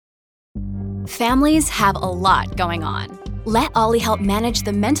Families have a lot going on. Let Ollie help manage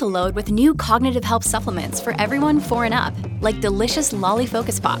the mental load with new cognitive help supplements for everyone 4 and up, like delicious Lolly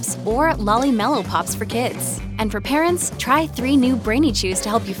Focus Pops or Lolly Mellow Pops for kids. And for parents, try 3 new Brainy Chews to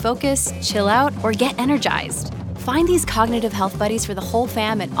help you focus, chill out, or get energized. Find these cognitive health buddies for the whole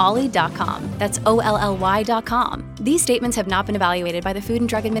fam at ollie.com. That's OLLY.com. These statements have not been evaluated by the Food and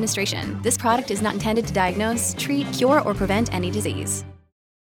Drug Administration. This product is not intended to diagnose, treat, cure, or prevent any disease.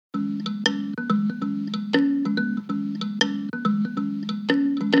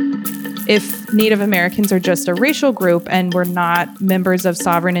 If Native Americans are just a racial group and we're not members of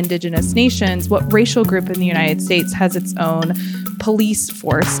sovereign indigenous nations, what racial group in the United States has its own police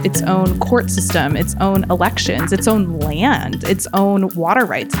force, its own court system, its own elections, its own land, its own water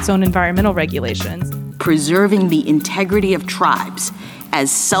rights, its own environmental regulations? Preserving the integrity of tribes as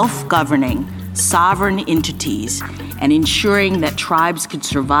self-governing, sovereign entities and ensuring that tribes could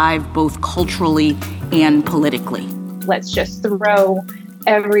survive both culturally and politically. Let's just throw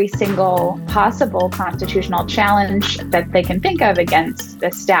every single possible constitutional challenge that they can think of against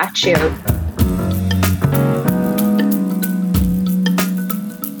the statute.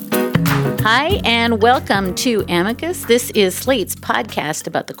 Hi, and welcome to Amicus. This is Slate's podcast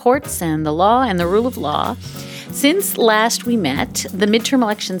about the courts and the law and the rule of law. Since last we met, the midterm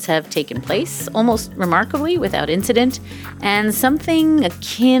elections have taken place, almost remarkably without incident, and something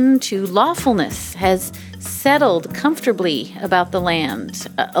akin to lawfulness has settled comfortably about the land.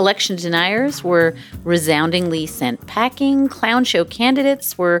 Election deniers were resoundingly sent packing. Clown show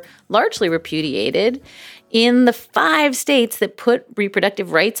candidates were largely repudiated. In the 5 states that put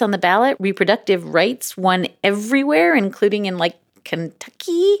reproductive rights on the ballot, reproductive rights won everywhere, including in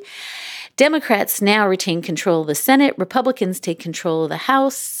Kentucky. Democrats now retain control of the Senate. Republicans take control of the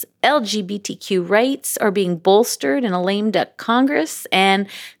House. LGBTQ rights are being bolstered in a lame duck Congress. And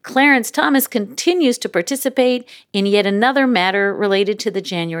Clarence Thomas continues to participate in yet another matter related to the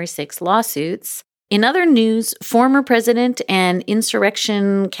January 6 lawsuits. In other news, former president and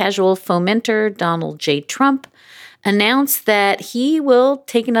insurrection casual fomenter Donald J. Trump announced that he will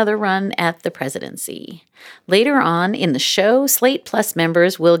take another run at the presidency. Later on in the show, Slate Plus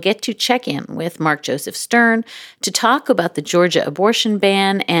members will get to check in with Mark Joseph Stern to talk about the Georgia abortion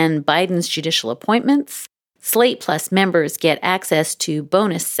ban and Biden's judicial appointments. Slate Plus members get access to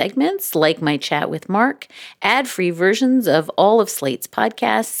bonus segments like my chat with Mark, ad-free versions of all of Slate's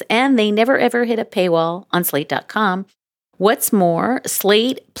podcasts, and they never ever hit a paywall on Slate.com. What's more,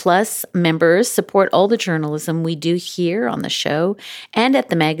 Slate Plus members support all the journalism we do here on the show and at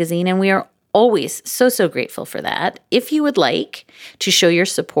the magazine, and we are always so grateful for that. If you would like to show your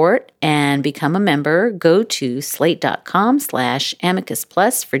support and become a member, go to slate.com/amicus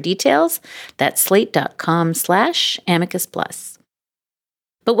plus for details. That's slate.com/amicus plus.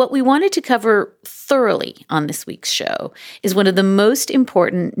 But what we wanted to cover thoroughly on this week's show is one of the most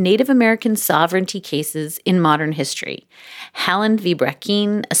important Native American sovereignty cases in modern history, Haaland v.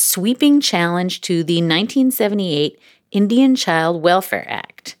 Brackeen, a sweeping challenge to the 1978 Indian Child Welfare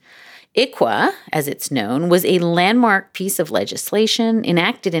Act. ICWA, as it's known, was a landmark piece of legislation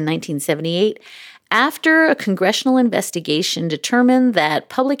enacted in 1978 after a congressional investigation determined that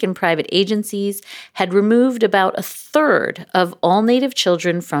public and private agencies had removed about a third of all Native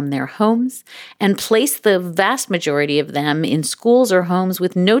children from their homes and placed the vast majority of them in schools or homes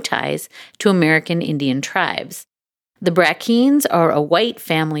with no ties to American Indian tribes. The Brackeens are a white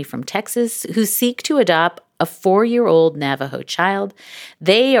family from Texas who seek to adopt a 4-year-old Navajo child.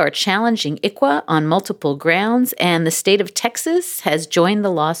 They are challenging ICWA on multiple grounds, and the state of Texas has joined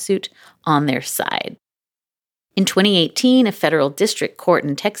the lawsuit on their side. In 2018, a federal district court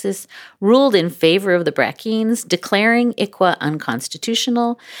in Texas ruled in favor of the Brackeens, declaring ICWA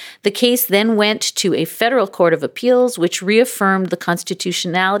unconstitutional. The case then went to a federal court of appeals, which reaffirmed the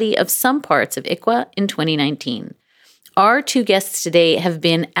constitutionality of some parts of ICWA in 2019. Our 2 guests today have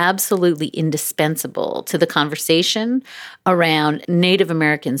been absolutely indispensable to the conversation around Native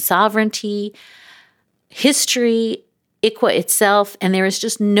American sovereignty, history, ICWA itself, and there is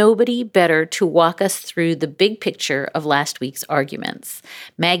just nobody better to walk us through the big picture of last week's arguments.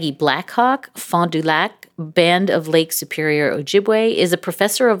 Maggie Blackhawk, Fond du Lac, Band of Lake Superior Ojibwe, is a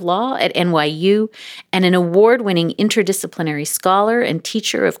professor of law at NYU and an award-winning interdisciplinary scholar and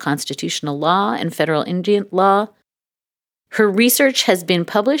teacher of constitutional law and federal Indian law. Her research has been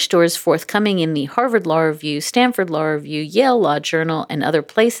published or is forthcoming in the Harvard Law Review, Stanford Law Review, Yale Law Journal, and other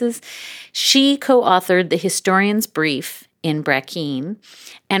places. She co-authored The Historian's Brief in Brackeen,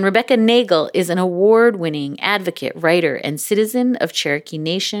 and Rebecca Nagel is an award-winning advocate, writer, and citizen of Cherokee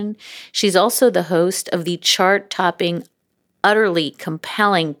Nation. She's also the host of the chart-topping utterly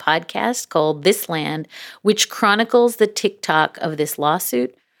compelling podcast called This Land, which chronicles the tick-tock of this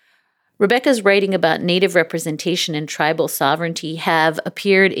lawsuit. Rebecca's writing about Native representation and tribal sovereignty have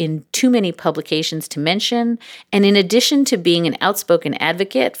appeared in too many publications to mention, and in addition to being an outspoken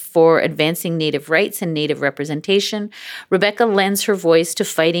advocate for advancing Native rights and Native representation, Rebecca lends her voice to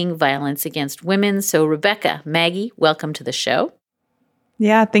fighting violence against women. So Rebecca, Maggie, welcome to the show.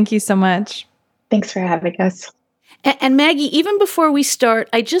 Yeah, thank you so much. Thanks for having us. And Maggie, even before we start,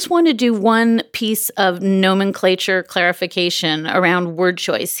 I just want to do one piece of nomenclature clarification around word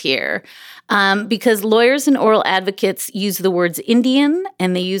choice here. Because lawyers and oral advocates use the words Indian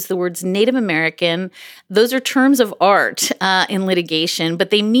and they use the words Native American. Those are terms of art in litigation, but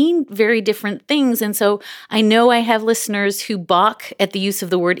they mean very different things. And so I know I have listeners who balk at the use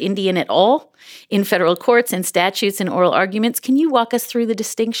of the word Indian at all in federal courts and statutes and oral arguments. Can you walk us through the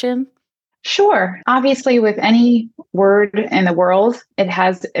distinction? Sure. Obviously, with any word in the world, it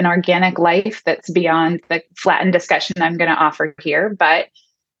has an organic life that's beyond the flattened discussion I'm going to offer here. But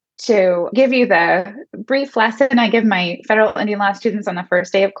to give you the brief lesson I give my federal Indian law students on the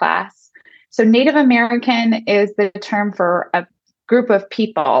first day of class. So Native American is the term for a group of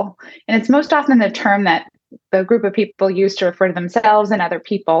people. And it's most often the term that the group of people use to refer to themselves and other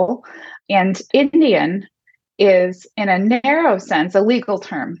people. And Indian is, in a narrow sense, a legal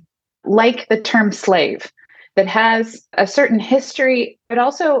term, like the term slave, that has a certain history, but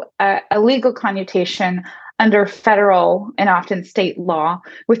also a legal connotation under federal and often state law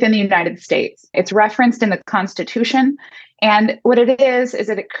within the United States. It's referenced in the Constitution. And what it is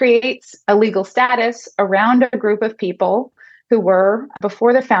that it creates a legal status around a group of people who were,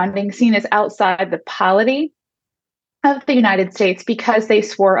 before the founding, seen as outside the polity of the United States because they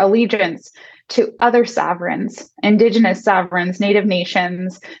swore allegiance to other sovereigns, indigenous sovereigns, Native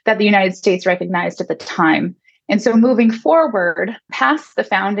nations that the United States recognized at the time. And so moving forward, past the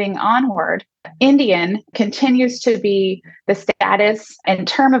founding onward, Indian continues to be the status and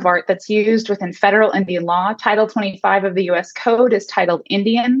term of art that's used within federal Indian law. Title 25 of the U.S. Code is titled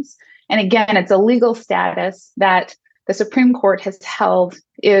Indians. And again, it's a legal status that the Supreme Court has held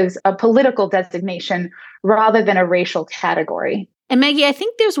is a political designation rather than a racial category. And Maggie, I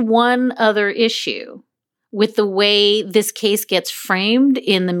think there's one other issue with the way this case gets framed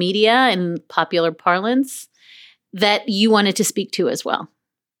in the media and popular parlance that you wanted to speak to as well.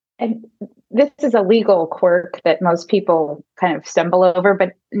 And this is a legal quirk that most people kind of stumble over,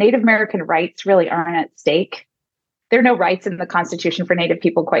 but Native American rights really aren't at stake. There are no rights in the Constitution for Native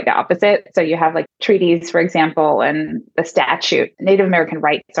people, quite the opposite. So you have like treaties, for example, and the statute. Native American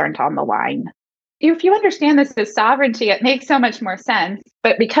rights aren't on the line. If you understand this as sovereignty, it makes so much more sense.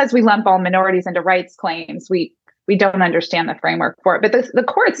 But because we lump all minorities into rights claims, we don't understand the framework for it. But the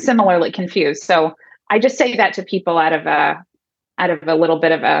court's similarly confused. So I just say that to people out of a little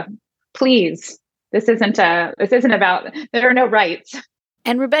bit of a please. This isn't about, there are no rights.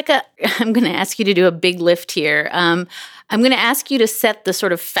 And Rebecca, I'm going to ask you to do a big lift here. I'm going to ask you to set the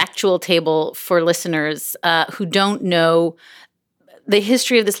sort of factual table for listeners who don't know the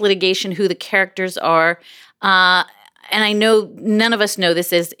history of this litigation, who the characters are. And I know none of us know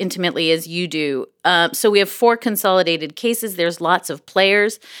this as intimately as you do. So we have 4 consolidated cases. There's lots of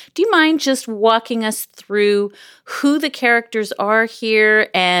players. Do you mind just walking us through who the characters are here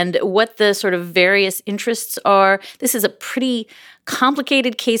and what the sort of various interests are? This is a pretty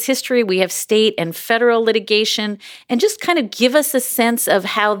complicated case history. We have state and federal litigation, and just kind of give us a sense of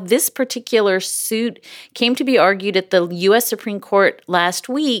how this particular suit came to be argued at the U.S. Supreme Court last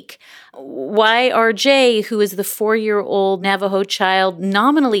week. Why RJ, who is the 4-year-old Navajo child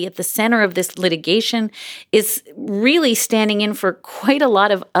nominally at the center of this litigation, is really standing in for quite a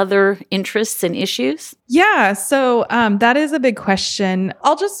lot of other interests and issues? Yeah, so that is a big question.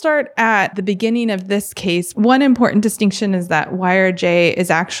 I'll just start at the beginning of this case. One important distinction is that YRJ is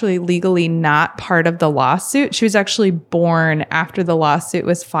actually legally not part of the lawsuit. She was actually born after the lawsuit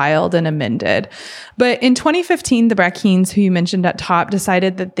was filed and amended. But in 2015, the Brackeens, who you mentioned at top,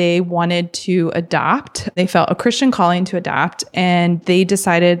 decided that they wanted to adopt. They felt a Christian calling to adopt, and they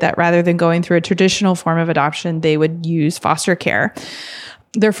decided that rather than going through a traditional form of adoption, they would use foster care.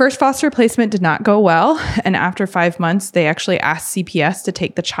 Their first foster placement did not go well, and after 5 months, they actually asked CPS to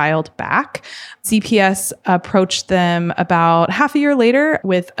take the child back. CPS approached them about half a year later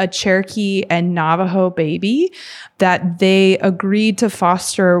with a Cherokee and Navajo baby that they agreed to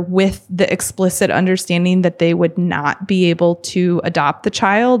foster with the explicit understanding that they would not be able to adopt the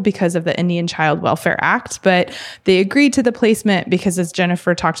child because of the Indian Child Welfare Act. But they agreed to the placement because, as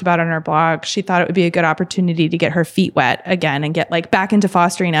Jennifer talked about on her blog, she thought it would be a good opportunity to get her feet wet again and get back into foster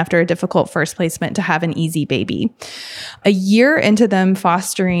fostering after a difficult first placement to have an easy baby. A year into them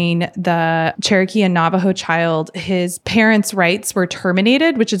fostering the Cherokee and Navajo child, his parents' rights were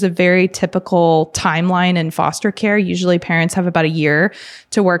terminated, which is a very typical timeline in foster care. Usually parents have about a year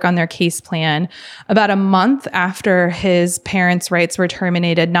to work on their case plan. About a month after his parents' rights were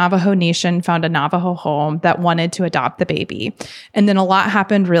terminated, Navajo Nation found a Navajo home that wanted to adopt the baby. And then a lot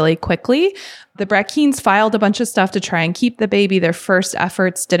happened really quickly. The Brackens filed a bunch of stuff to try and keep the baby. Their first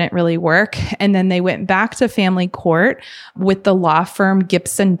efforts didn't really work. And then they went back to family court with the law firm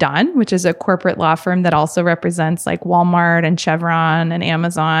Gibson Dunn, which is a corporate law firm that also represents like Walmart and Chevron and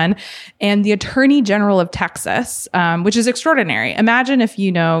Amazon, and the Attorney General of Texas, which is extraordinary. Imagine if,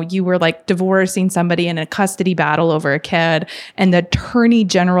 you were like divorcing somebody in a custody battle over a kid, and the Attorney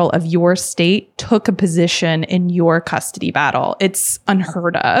General of your state took a position in your custody battle. It's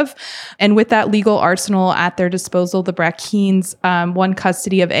unheard of. And with that legal arsenal at their disposal, the Brackens won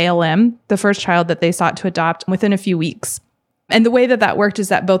custody of ALM, the first child that they sought to adopt, within a few weeks. And the way that that worked is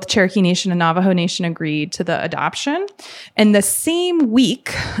that both Cherokee Nation and Navajo Nation agreed to the adoption. And the same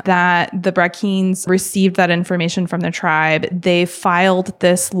week that the Brackens received that information from the tribe, they filed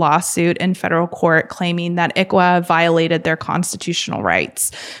this lawsuit in federal court claiming that ICWA violated their constitutional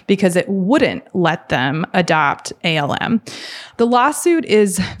rights because it wouldn't let them adopt ALM. The lawsuit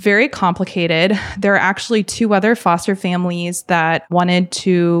is very complicated. There are actually two other foster families that wanted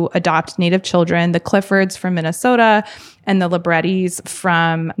to adopt Native children, the Cliffords from Minnesota and the Librettis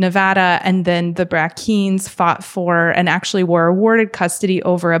from Nevada. And then the Brackens fought for and actually were awarded custody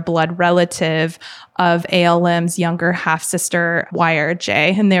over a blood relative of ALM's younger half-sister,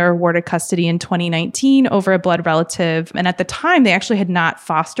 YRJ. And they were awarded custody in 2019 over a blood relative. And at the time, they actually had not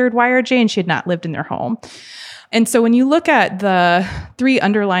fostered YRJ and she had not lived in their home. And so when you look at the three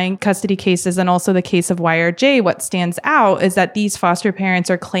underlying custody cases and also the case of YRJ, what stands out is that these foster parents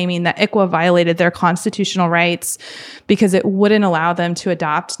are claiming that ICWA violated their constitutional rights because it wouldn't allow them to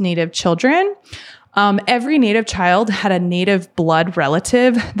adopt Native children. Every Native child had a Native blood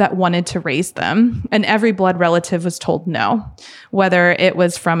relative that wanted to raise them, and every blood relative was told no. Whether it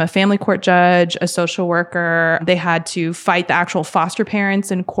was from a family court judge, a social worker, they had to fight the actual foster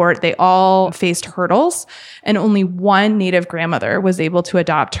parents in court. They all faced hurdles, and only one Native grandmother was able to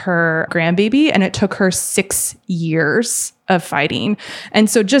adopt her grandbaby, and it took her 6 years of fighting. And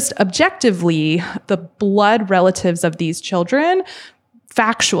so just objectively, the blood relatives of these children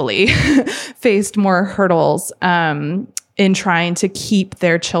factually faced more hurdles in trying to keep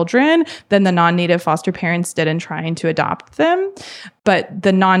their children than the non-Native foster parents did in trying to adopt them. But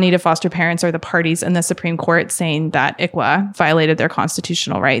the non-Native foster parents are the parties in the Supreme Court saying that ICWA violated their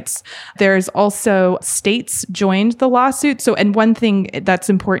constitutional rights. There's also states joined the lawsuit. So, and one thing that's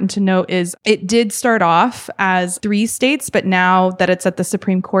important to note is it did start off as 3 states, but now that it's at the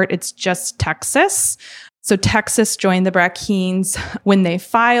Supreme Court, it's just Texas. So Texas joined the Brackens. When they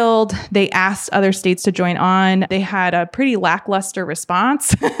filed, they asked other states to join on. They had a pretty lackluster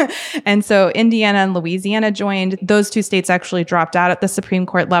response. And so Indiana and Louisiana joined. Those 2 states actually dropped out at the Supreme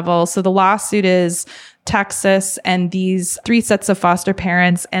Court level. So the lawsuit is Texas and these 3 sets of foster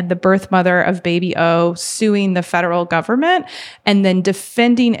parents and the birth mother of baby O suing the federal government. And then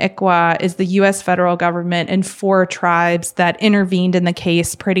defending ICWA is the U.S. federal government and 4 tribes that intervened in the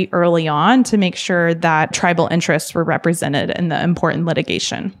case pretty early on to make sure that tribal interests were represented in the important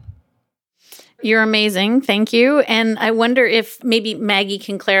litigation. You're amazing. Thank you. And I wonder if maybe Maggie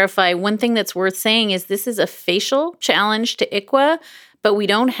can clarify. One thing that's worth saying is this is a facial challenge to ICWA, but we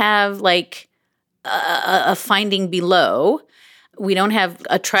don't have like a finding below. We don't have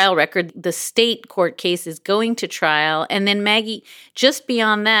a trial record. The state court case is going to trial. And then Maggie, just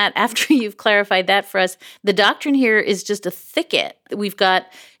beyond that, after you've clarified that for us, the doctrine here is just a thicket. We've got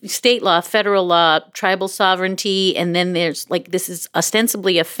state law, federal law, tribal sovereignty, and then there's this is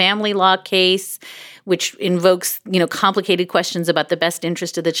ostensibly a family law case, which invokes, complicated questions about the best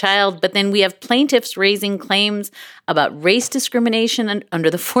interest of the child. But then we have plaintiffs raising claims about race discrimination under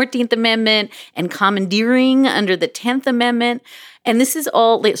the 14th Amendment and commandeering under the 10th Amendment. And this is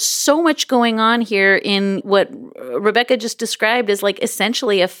all, there's so much going on here in what Rebecca just described as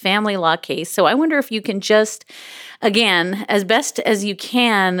essentially a family law case. So I wonder if you can just, again, as best as you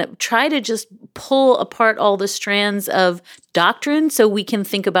can, try to just pull apart all the strands of doctrine so we can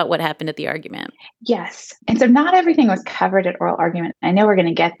think about what happened at the argument. Yes. And so not everything was covered at oral argument. I know we're going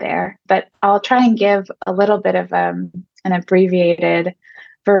to get there, but I'll try and give a little bit of an abbreviated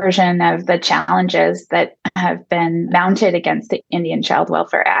version of the challenges that have been mounted against the Indian Child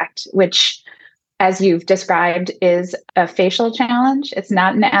Welfare Act, which as you've described, is a facial challenge. It's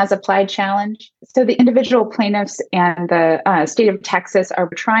not an as-applied challenge. So the individual plaintiffs and the state of Texas are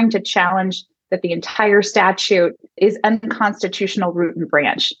trying to challenge that the entire statute is unconstitutional root and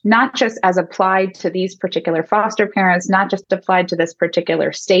branch, not just as applied to these particular foster parents, not just applied to this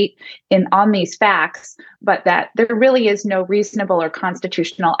particular state on these facts, but that there really is no reasonable or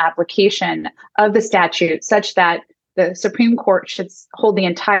constitutional application of the statute such that the Supreme Court should hold the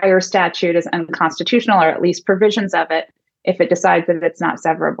entire statute as unconstitutional, or at least provisions of it, if it decides that it's not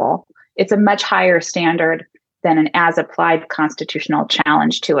severable. It's a much higher standard than an as-applied constitutional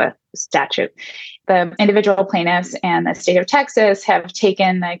challenge to a statute. The individual plaintiffs and the state of Texas have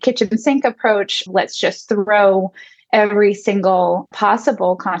taken the kitchen sink approach. Let's just throw every single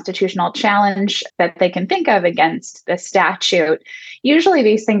possible constitutional challenge that they can think of against the statute. Usually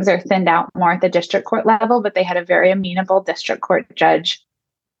these things are thinned out more at the district court level, but they had a very amenable district court judge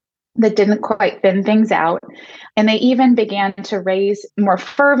that didn't quite thin things out. And they even began to raise more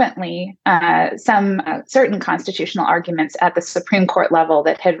fervently some certain constitutional arguments at the Supreme Court level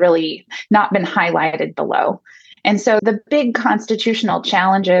that had really not been highlighted below. And so the big constitutional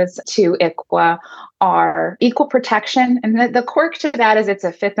challenges to ICWA are equal protection. And the quirk to that is it's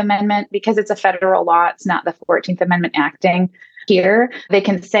a Fifth Amendment because it's a federal law. It's not the 14th Amendment acting here. They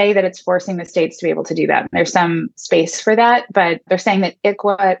can say that it's forcing the states to be able to do that. There's some space for that, but they're saying that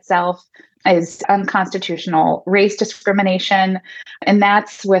ICWA itself is unconstitutional race discrimination. And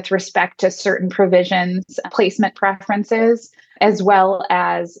that's with respect to certain provisions, placement preferences, as well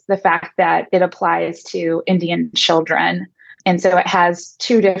as the fact that it applies to Indian children. And so it has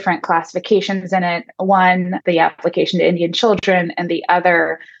two different classifications in it. One, the application to Indian children, and the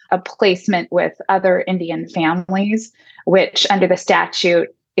other, a placement with other Indian families, which under the statute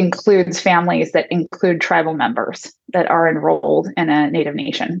includes families that include tribal members that are enrolled in a Native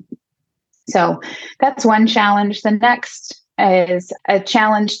nation. So that's one challenge. The next is a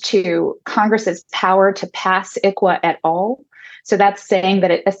challenge to Congress's power to pass ICWA at all. So that's saying that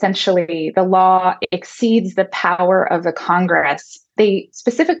it essentially, the law exceeds the power of the Congress. They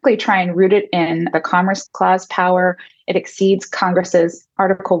specifically try and root it in the Commerce Clause power. It exceeds Congress's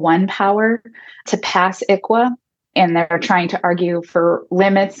Article I power to pass ICWA. And they're trying to argue for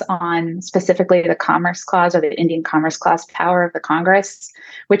limits on specifically the Commerce Clause or the Indian Commerce Clause power of the Congress,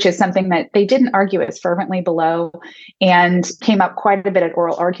 which is something that they didn't argue as fervently below and came up quite a bit at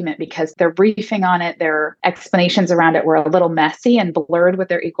oral argument because their briefing on it, their explanations around it were a little messy and blurred with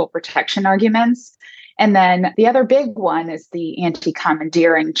their equal protection arguments. And then the other big one is the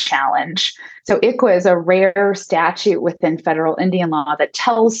anti-commandeering challenge. So ICWA is a rare statute within federal Indian law that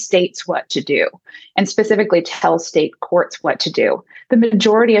tells states what to do, and specifically tells state courts what to do. The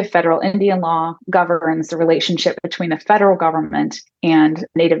majority of federal Indian law governs the relationship between the federal government and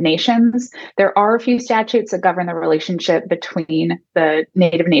Native nations. There are a few statutes that govern the relationship between the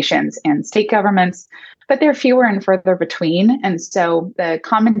Native nations and state governments, but they're fewer and further between. And so the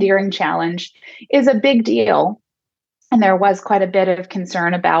commandeering challenge is a big deal. And there was quite a bit of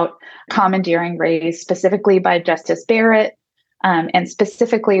concern about commandeering raised specifically by Justice Barrett, and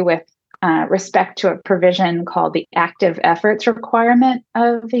specifically with respect to a provision called the active efforts requirement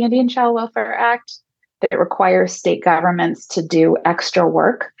of the Indian Child Welfare Act that requires state governments to do extra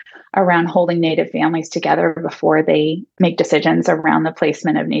work around holding Native families together before they make decisions around the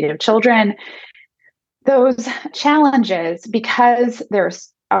placement of Native children. Those challenges, because there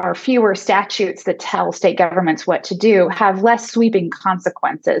are fewer statutes that tell state governments what to do, have less sweeping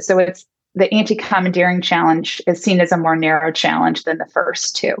consequences. So it's the anti-commandeering challenge is seen as a more narrow challenge than the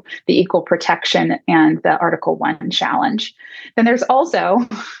first two, the equal protection and the Article I challenge. Then there's also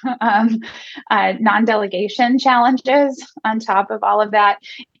non-delegation challenges on top of all of that.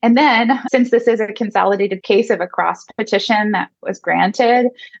 And then, since this is a consolidated case of a cross petition that was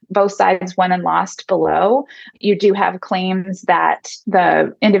granted, both sides won and lost below, you do have claims that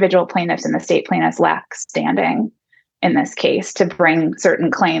the individual plaintiffs and the state plaintiffs lack standing in this case to bring certain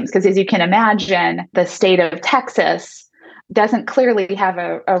claims. Because as you can imagine, the state of Texas doesn't clearly have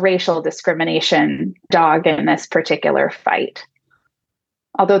a racial discrimination dog in this particular fight.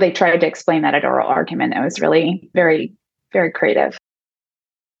 Although they tried to explain that at oral argument, it was really very, very creative.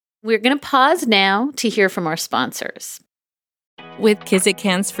 We're going to pause now to hear from our sponsors. With Kizik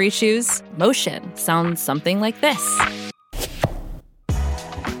hands-free shoes, motion sounds something like this.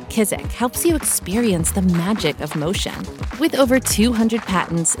 Kizik helps you experience the magic of motion. With over 200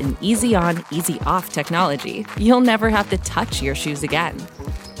 patents and easy-on, easy-off technology, you'll never have to touch your shoes again.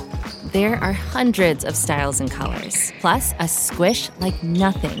 There are hundreds of styles and colors, plus a squish like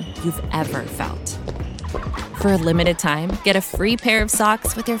nothing you've ever felt. For a limited time, get a free pair of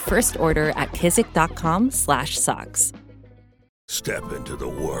socks with your first order at kizik.com/socks. Step into the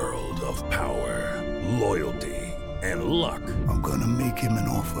world of power, loyalty, and luck. I'm gonna make him an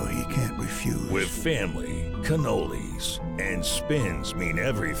offer he can't refuse. With family, cannolis, and spins mean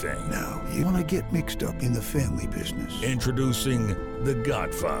everything. Now, you wanna get mixed up in the family business. Introducing The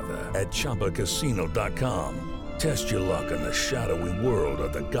Godfather at ChumbaCasino.com. Test your luck in the shadowy world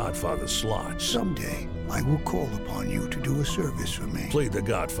of The Godfather slot. Someday, I will call upon you to do a service for me. Play The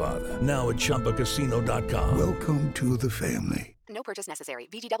Godfather now at ChumbaCasino.com. Welcome to the family. No purchase necessary.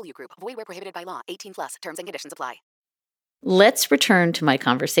 VGW Group. Void where prohibited by law. 18+. Terms and conditions apply. Let's return to my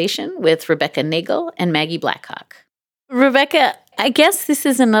conversation with Rebecca Nagle and Maggie Blackhawk. Rebecca, I guess this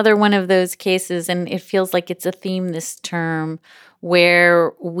is another one of those cases, and it feels like it's a theme this term,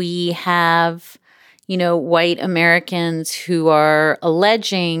 where we have, white Americans who are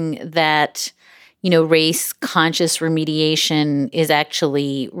alleging that, race-conscious remediation is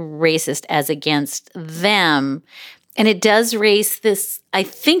actually racist as against them. And it does raise this, I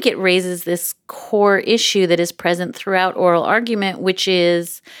think it raises this core issue that is present throughout oral argument, which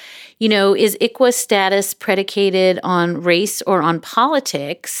is, is ICWA status predicated on race or on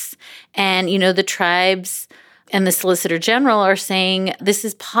politics? And, the tribes and the Solicitor General are saying this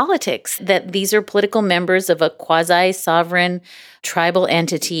is politics, that these are political members of a quasi-sovereign tribal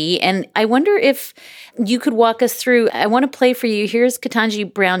entity. And I wonder if you could walk us through, I want to play for you. Here's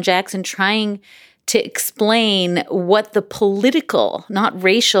Ketanji Brown Jackson trying to explain what the political, not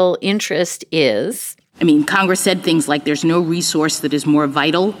racial, interest is. Congress said things like there's no resource that is more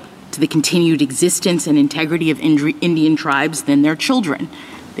vital to the continued existence and integrity of Indian tribes than their children.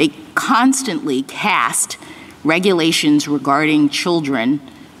 They constantly cast regulations regarding children,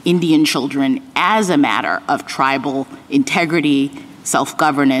 Indian children, as a matter of tribal integrity,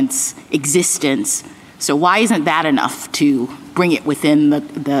 self-governance, existence. So why isn't that enough to bring it within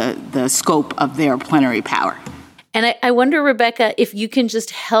the scope of their plenary power? And I wonder, Rebecca, if you can just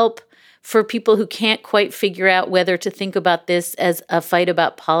help for people who can't quite figure out whether to think about this as a fight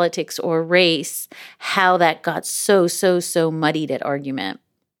about politics or race, how that got so muddied at argument.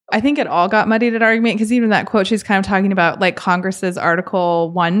 I think it all got muddied at argument because even that quote, she's kind of talking about like Congress's Article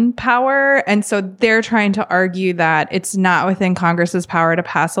 1 power. And so they're trying to argue that it's not within Congress's power to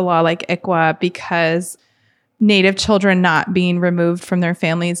pass a law like ICWA because Native children not being removed from their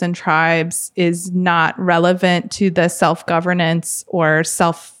families and tribes is not relevant to the self-governance or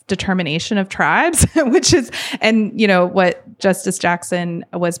self-determination of tribes, which is, and what Justice Jackson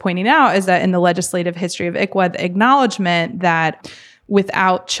was pointing out is that in the legislative history of ICWA, the acknowledgement that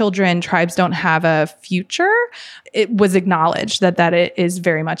without children, tribes don't have a future, it was acknowledged that it is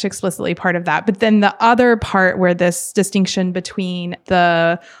very much explicitly part of that. But then the other part where this distinction between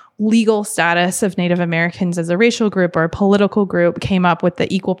the legal status of Native Americans as a racial group or a political group came up with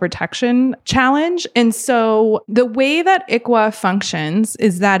the equal protection challenge. And so the way that ICWA functions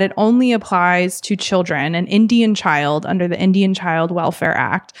is that it only applies to children. An Indian child under the Indian Child Welfare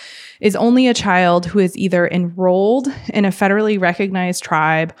Act is only a child who is either enrolled in a federally recognized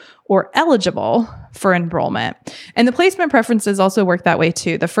tribe or eligible for enrollment. And the placement preferences also work that way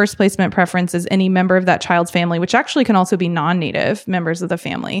too. The first placement preference is any member of that child's family, which actually can also be non-Native members of the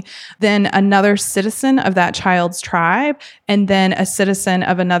family, then another citizen of that child's tribe, and then a citizen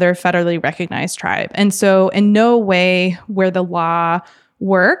of another federally recognized tribe. And so in no way where the law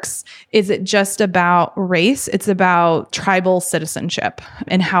works is it just about race. It's about tribal citizenship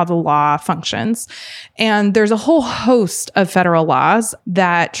and how the law functions. And there's a whole host of federal laws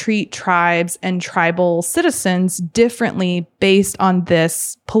that treat tribes and tribal citizens differently based on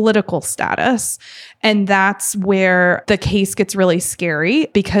this political status. And that's where the case gets really scary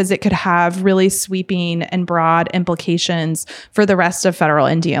because it could have really sweeping and broad implications for the rest of federal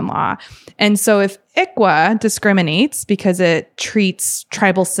Indian law. And so if ICWA discriminates because it treats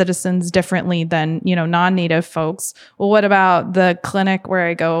tribal citizens differently than, non-Native folks, well, what about the clinic where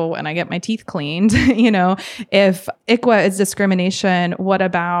I go and I get my teeth cleaned? If ICWA is discrimination, what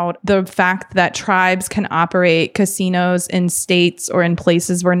about the fact that tribes can operate casinos in states or in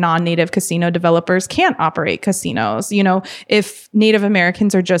places where non-Native casino developers can't operate casinos? If Native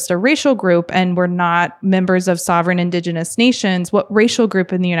Americans are just a racial group and we're not members of sovereign indigenous nations, what racial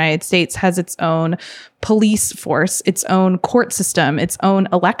group in the United States has its own police force, its own court system, its own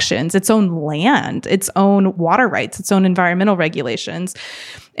elections, its own land, its own water rights, its own environmental regulations?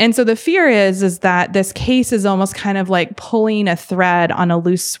 And so the fear is that this case is almost kind of like pulling a thread on a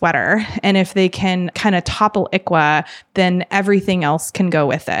loose sweater. And if they can kind of topple ICWA, then everything else can go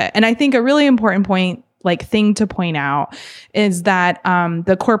with it. And I think a really important point thing to point out is that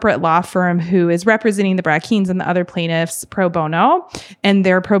the corporate law firm who is representing the Brackens and the other plaintiffs pro bono, and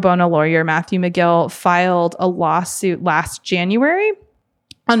their pro bono lawyer, Matthew McGill, filed a lawsuit last January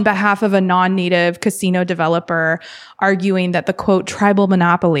on behalf of a non-native casino developer, arguing that the, quote, tribal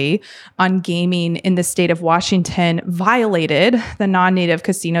monopoly on gaming in the state of Washington violated the non-native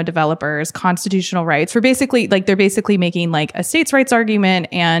casino developers' constitutional rights. For basically, they're basically making a states' rights argument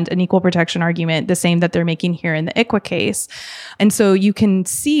and an equal protection argument, the same that they're making here in the ICWA case. And so you can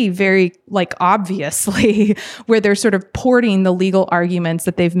see very, obviously, where they're sort of porting the legal arguments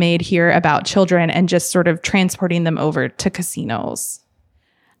that they've made here about children and just sort of transporting them over to casinos.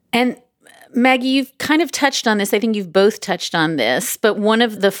 And Maggie, you've kind of touched on this. I think you've both touched on this, but one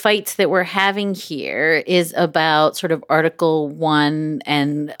of the fights that we're having here is about sort of Article 1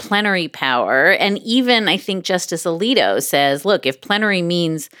 and plenary power. And even I think Justice Alito says, look, if plenary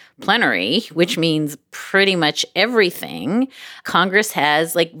means plenary, which means pretty much everything, Congress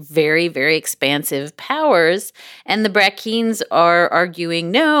has very, very expansive powers. And the Brackens are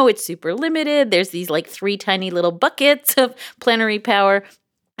arguing, no, it's super limited. There's these 3 tiny little buckets of plenary power.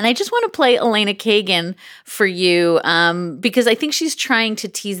 And I just want to play Elena Kagan for you because I think she's trying to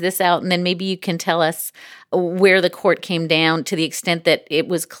tease this out, and then maybe you can tell us where the court came down to the extent that it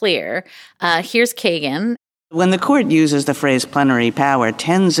was clear. Here's Kagan. When the court uses the phrase plenary power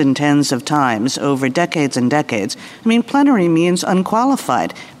tens and tens of times over decades and decades, plenary means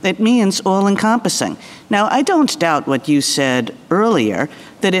unqualified. It means all-encompassing. Now, I don't doubt what you said earlier,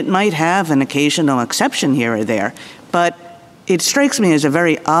 that it might have an occasional exception here or there, but it strikes me as a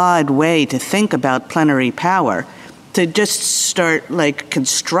very odd way to think about plenary power, to just start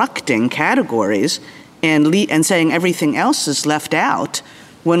constructing categories and saying everything else is left out,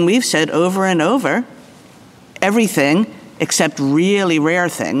 when we've said over and over, everything except really rare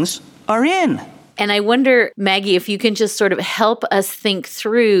things are in. And I wonder, Maggie, if you can just sort of help us think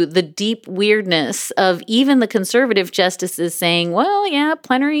through the deep weirdness of even the conservative justices saying, well, yeah,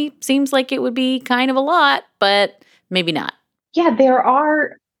 plenary seems like it would be kind of a lot, but maybe not. Yeah, there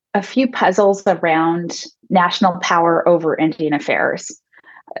are a few puzzles around national power over Indian affairs.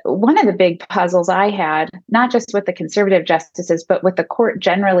 One of the big puzzles I had, not just with the conservative justices, but with the court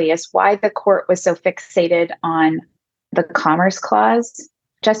generally, is why the court was so fixated on the Commerce Clause.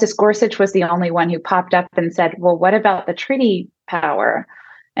 Justice Gorsuch was the only one who popped up and said, well, what about the treaty power?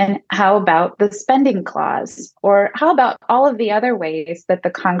 And how about the spending clause? Or how about all of the other ways that the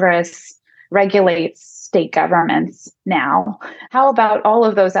Congress regulates state governments now? How about all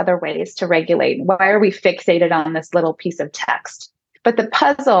of those other ways to regulate? Why are we fixated on this little piece of text? But the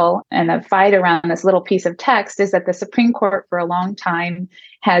puzzle and the fight around this little piece of text is that the Supreme Court for a long time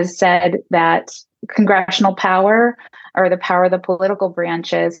has said that congressional power, or the power of the political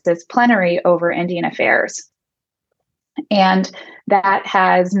branches, is plenary over Indian affairs. And that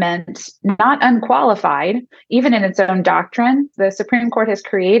has meant not unqualified, even in its own doctrine. The Supreme Court has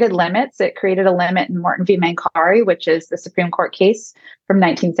created limits. It created a limit in Morton v. Mancari, which is the Supreme Court case from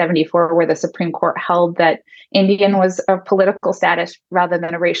 1974, where the Supreme Court held that Indian was a political status rather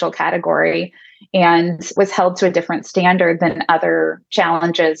than a racial category, and was held to a different standard than other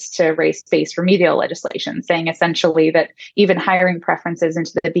challenges to race-based remedial legislation, saying essentially that even hiring preferences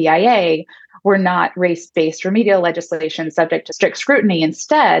into the BIA were not race-based remedial legislation subject to strict scrutiny.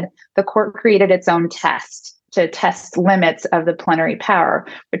 Instead, the court created its own test to test limits of the plenary power,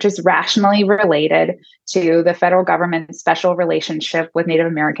 which is rationally related to the federal government's special relationship with Native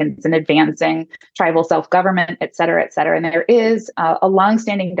Americans in advancing tribal self-government, et cetera, et cetera. And there is a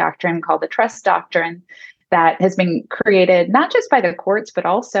longstanding doctrine called the trust doctrine that has been created not just by the courts, but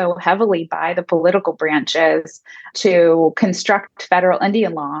also heavily by the political branches to construct federal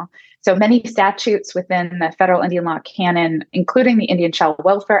Indian law. So many statutes within the federal Indian law canon, including the Indian Child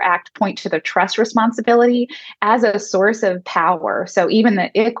Welfare Act, point to the trust responsibility as a source of power. So even the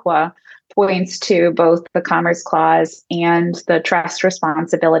ICWA points to both the Commerce Clause and the trust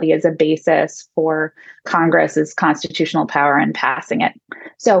responsibility as a basis for Congress's constitutional power in passing it.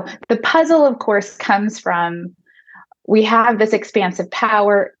 So the puzzle, of course, comes from we have this expansive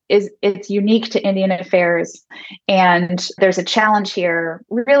power. It's unique to Indian affairs. And there's a challenge here,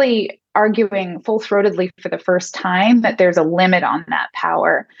 really arguing full-throatedly for the first time that there's a limit on that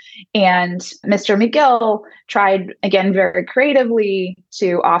power. And Mr. McGill tried, again, very creatively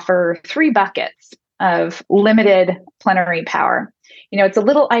to offer 3 buckets of limited plenary power. You know, it's a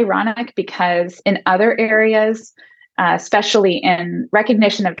little ironic because in other areas, especially in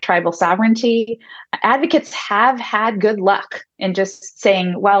recognition of tribal sovereignty, advocates have had good luck in just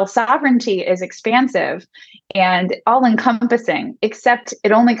saying, well, sovereignty is expansive and all-encompassing, except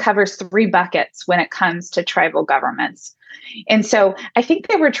it only covers 3 buckets when it comes to tribal governments. And so I think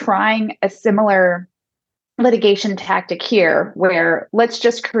they were trying a similar litigation tactic here, where let's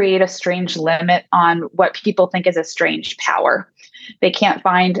just create a strange limit on what people think is a strange power. They can't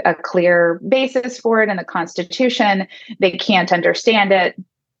find a clear basis for it in the Constitution. They can't understand it.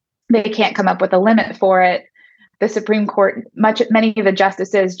 They can't come up with a limit for it. The Supreme Court, many of the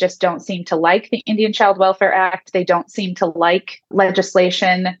justices just don't seem to like the Indian Child Welfare Act. They don't seem to like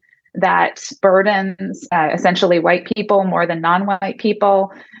legislation that burdens essentially white people more than non-white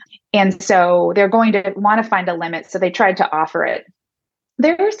people. And so they're going to want to find a limit. So they tried to offer it.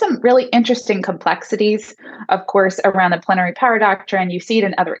 There are some really interesting complexities, of course, around the plenary power doctrine. You see it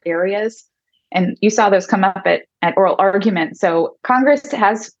in other areas, and you saw those come up at oral argument. So Congress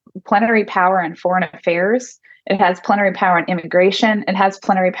has plenary power in foreign affairs. It has plenary power in immigration. It has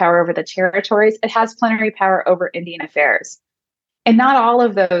plenary power over the territories. It has plenary power over Indian affairs. And not all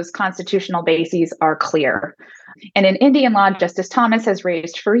of those constitutional bases are clear. And in Indian law, Justice Thomas has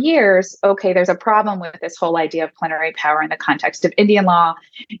raised for years, okay, there's a problem with this whole idea of plenary power in the context of Indian law.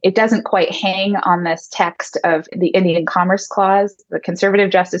 It doesn't quite hang on this text of the Indian Commerce Clause. The conservative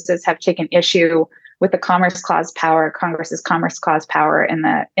justices have taken issue with the Commerce Clause power, Congress's Commerce Clause power in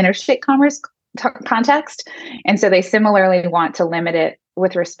the interstate commerce context. And so they similarly want to limit it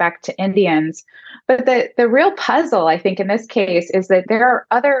with respect to Indians. But the real puzzle, I think, in this case is that there are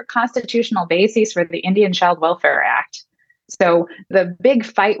other constitutional bases for the Indian Child Welfare Act. So the big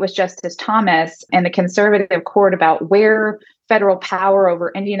fight with Justice Thomas and the conservative court about where federal power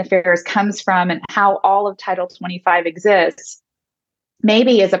over Indian affairs comes from and how all of Title 25 exists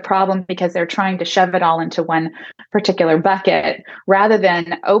maybe is a problem because they're trying to shove it all into one particular bucket rather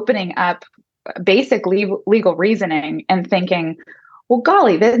than opening up basic legal reasoning and thinking, well,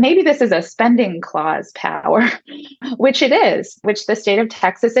 golly, maybe this is a spending clause power, which it is, which the state of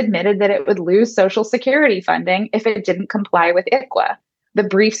Texas admitted that it would lose Social Security funding if it didn't comply with ICWA. The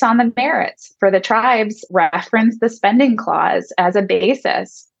briefs on the merits for the tribes reference the spending clause as a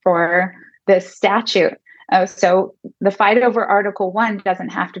basis for this statute. So the fight over Article 1 doesn't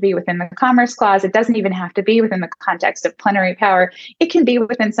have to be within the Commerce Clause. It doesn't even have to be within the context of plenary power. It can be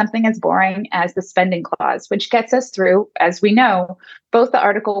within something as boring as the spending clause, which gets us through, as we know, both the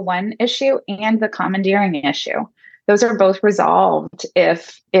Article 1 issue and the commandeering issue. Those are both resolved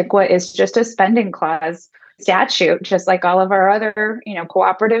if ICWA is just a spending clause statute, just like all of our other,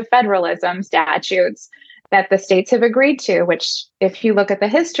 cooperative federalism statutes that the states have agreed to, which if you look at the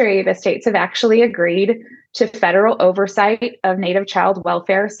history, the states have actually agreed to federal oversight of Native child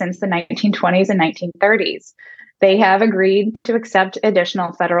welfare since the 1920s and 1930s. They have agreed to accept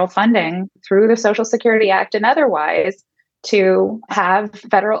additional federal funding through the Social Security Act and otherwise to have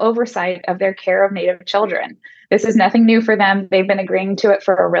federal oversight of their care of Native children. This is nothing new for them. They've been agreeing to it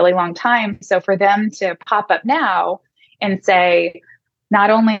for a really long time. So for them to pop up now and say, not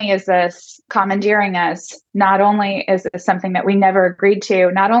only is this commandeering us, not only is this something that we never agreed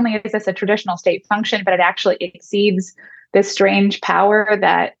to, not only is this a traditional state function, but it actually exceeds this strange power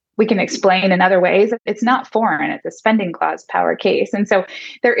that we can explain in other ways. It's not foreign. It's a spending clause power case. And so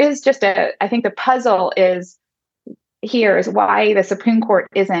there is just I think the puzzle is why the Supreme Court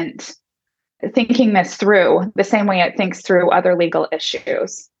isn't thinking this through the same way it thinks through other legal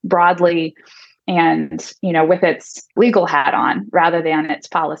issues broadly and, with its legal hat on rather than its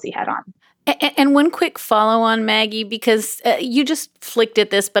policy hat on. And one quick follow on, Maggie, because you just flicked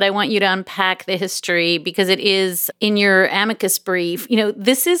at this, but I want you to unpack the history because it is in your amicus brief.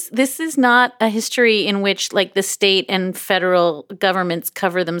 This is not a history in which like the state and federal governments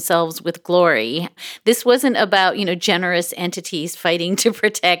cover themselves with glory. This wasn't about, generous entities fighting to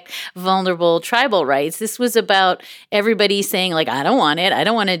protect vulnerable tribal rights. This was about everybody saying like, I don't want it. I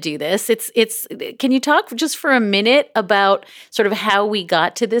don't want to do this. Can you talk just for a minute about sort of how we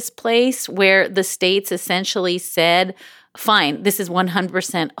got to this place where the states essentially said, fine, this is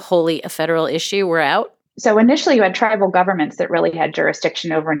 100% wholly a federal issue, we're out? So initially you had tribal governments that really had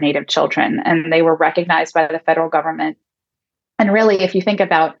jurisdiction over Native children, and they were recognized by the federal government. And really, if you think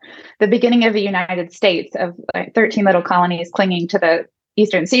about the beginning of the United States of 13 little colonies clinging to the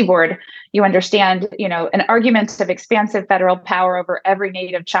Eastern Seaboard, you understand, an argument of expansive federal power over every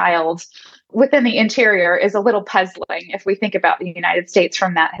Native child within the interior is a little puzzling if we think about the United States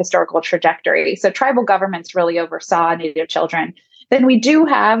from that historical trajectory. So tribal governments really oversaw Native children. Then we do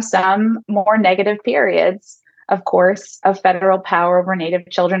have some more negative periods, of course, of federal power over Native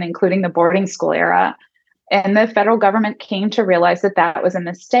children, including the boarding school era. And the federal government came to realize that that was a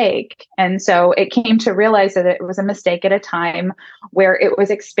mistake. And so it came to realize that it was a mistake at a time where it was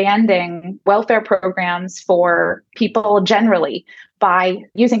expanding welfare programs for people generally by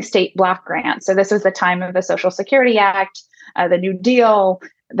using state block grants. So this was the time of the Social Security Act, the New Deal,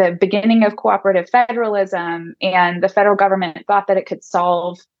 the beginning of cooperative federalism, and the federal government thought that it could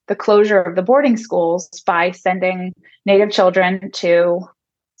solve the closure of the boarding schools by sending Native children to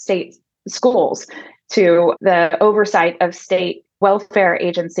state schools, to the oversight of state welfare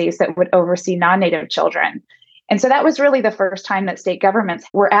agencies that would oversee non-Native children. And so that was really the first time that state governments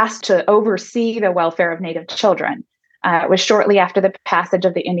were asked to oversee the welfare of Native children. It was shortly after the passage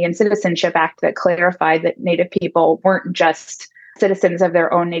of the Indian Citizenship Act that clarified that Native people weren't just citizens of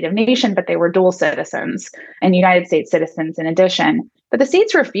their own Native nation, but they were dual citizens and United States citizens in addition. But the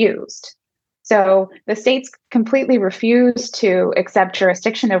states refused. So the states completely refused to accept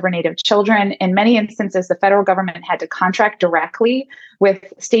jurisdiction over Native children. In many instances, the federal government had to contract directly with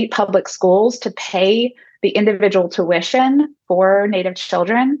state public schools to pay the individual tuition for Native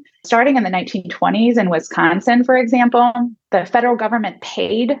children. Starting in the 1920s in Wisconsin, for example, the federal government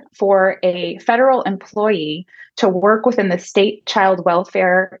paid for a federal employee to work within the state child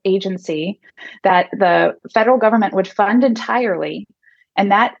welfare agency that the federal government would fund entirely.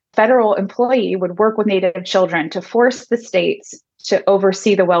 And that federal employee would work with Native children to force the states to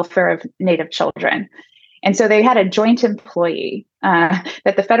oversee the welfare of Native children. And so they had a joint employee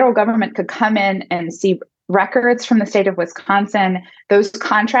that the federal government could come in and see records from the state of Wisconsin, those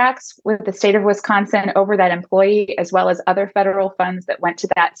contracts with the state of Wisconsin over that employee, as well as other federal funds that went to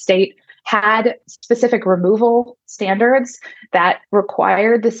that state, had specific removal standards that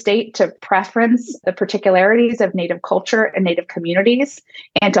required the state to preference the particularities of Native culture and Native communities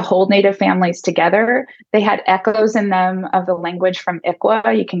and to hold Native families together. They had echoes in them of the language from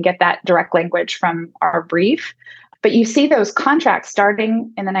ICWA. You can get that direct language from our brief. But you see those contracts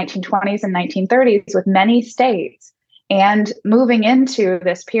starting in the 1920s and 1930s with many states and moving into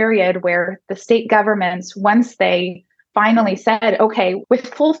this period where the state governments, once they finally said, okay,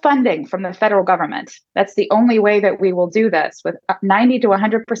 with full funding from the federal government, that's the only way that we will do this, with 90 to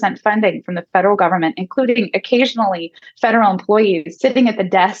 100% funding from the federal government, including occasionally federal employees sitting at the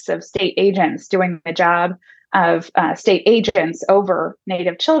desks of state agents doing the job of state agents over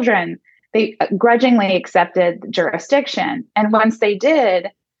Native children. They grudgingly accepted jurisdiction. And once they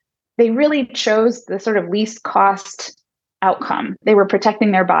did, they really chose the sort of least cost outcome. They were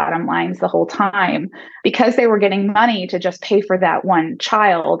protecting their bottom lines the whole time because they were getting money to just pay for that one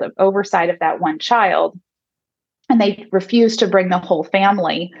child, oversight of that one child. And they refused to bring the whole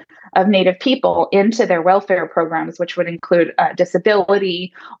family of Native people into their welfare programs, which would include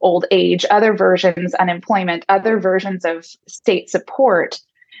disability, old age, other versions, unemployment, other versions of state support.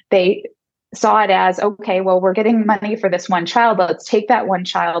 They saw it as, okay, well, we're getting money for this one child. Let's take that one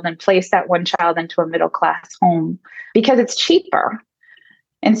child and place that one child into a middle-class home because it's cheaper.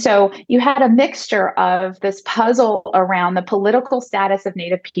 And so you had a mixture of this puzzle around the political status of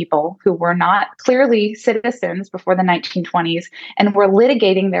Native people who were not clearly citizens before the 1920s and were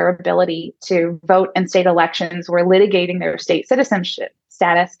litigating their ability to vote in state elections, were litigating their state citizenship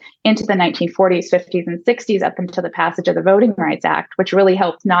status into the 1940s, 50s, and 60s up until the passage of the Voting Rights Act, which really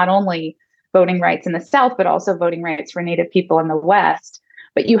helped not only voting rights in the South, but also voting rights for Native people in the West.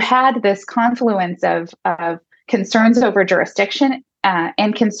 But you had this confluence of concerns over jurisdiction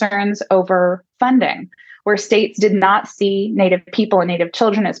and concerns over funding, where states did not see Native people and Native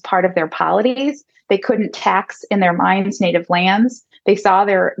children as part of their polities. They couldn't tax in their minds Native lands. They saw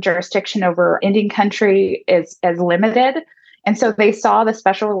their jurisdiction over Indian country as limited. And so they saw the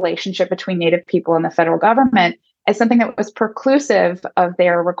special relationship between Native people and the federal government as something that was preclusive of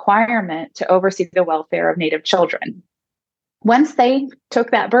their requirement to oversee the welfare of Native children. Once they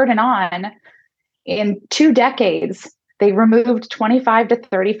took that burden on, in 2 decades, they removed 25 to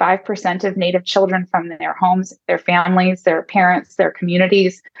 35% of Native children from their homes, their families, their parents, their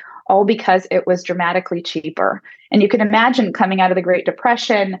communities, all because it was dramatically cheaper. And you can imagine coming out of the Great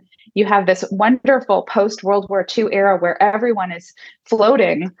Depression, you have this wonderful post-World War II era where everyone is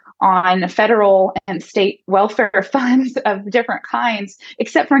floating on federal and state welfare funds of different kinds,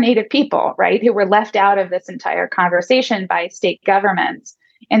 except for Native people, right, who were left out of this entire conversation by state governments.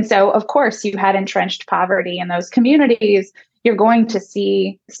 And so, of course, you had entrenched poverty in those communities. You're going to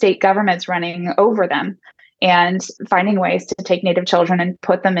see state governments running over them and finding ways to take Native children and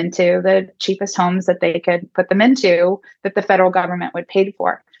put them into the cheapest homes that they could put them into that the federal government would pay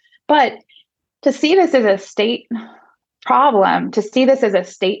for. But to see this as a state problem, to see this as a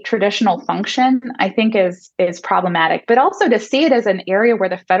state traditional function, I think is problematic. But also to see it as an area where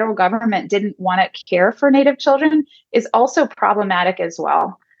the federal government didn't want to care for Native children is also problematic as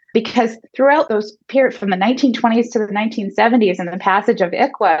well. Because throughout those periods from the 1920s to the 1970s and the passage of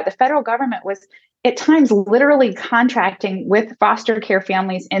ICWA, the federal government was at times literally contracting with foster care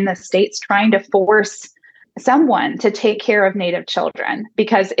families in the states, trying to force someone to take care of Native children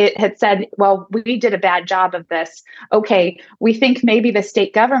because it had said, well, we did a bad job of this. Okay, we think maybe the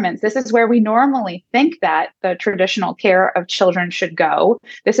state governments, this is where we normally think that the traditional care of children should go.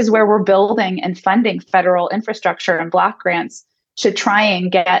 This is where we're building and funding federal infrastructure and block grants to try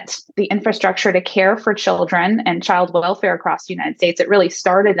and get the infrastructure to care for children and child welfare across the United States. It really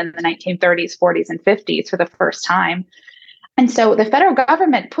started in the 1930s, 40s, and 50s for the first time. And so the federal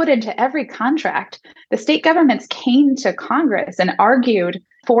government put into every contract, the state governments came to Congress and argued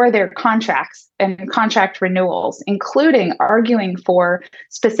for their contracts and contract renewals, including arguing for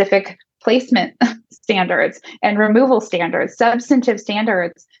specific placement standards and removal standards, substantive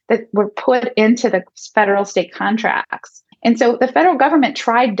standards that were put into the federal state contracts. And so the federal government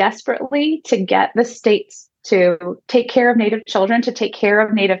tried desperately to get the states to take care of Native children, to take care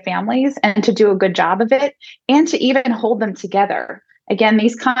of Native families, and to do a good job of it, and to even hold them together. Again,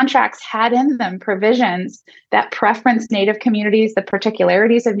 these contracts had in them provisions that preference Native communities, the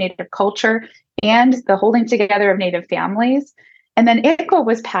particularities of Native culture, and the holding together of Native families. And then ICWA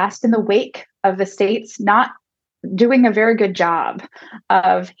was passed in the wake of the states not doing a very good job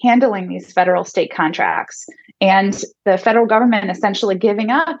of handling these federal state contracts. And the federal government essentially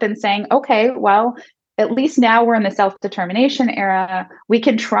giving up and saying, okay, well, at least now we're in the self-determination era. We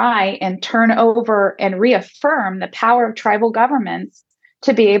can try and turn over and reaffirm the power of tribal governments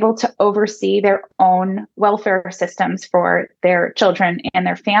to be able to oversee their own welfare systems for their children and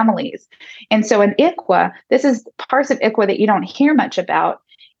their families. And so in ICWA, this is parts of ICWA that you don't hear much about.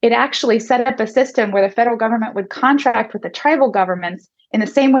 It actually set up a system where the federal government would contract with the tribal governments in the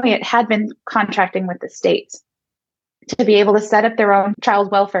same way it had been contracting with the states, to be able to set up their own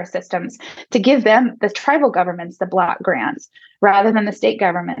child welfare systems, to give them, the tribal governments, the block grants rather than the state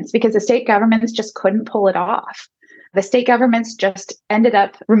governments, because the state governments just couldn't pull it off. The state governments just ended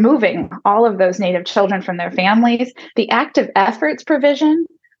up removing all of those Native children from their families. The active efforts provision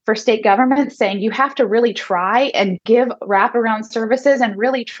for state governments saying you have to really try and give wraparound services and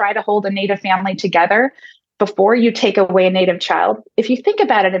really try to hold a Native family together before you take away a Native child. If you think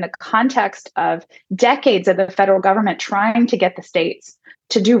about it in the context of decades of the federal government trying to get the states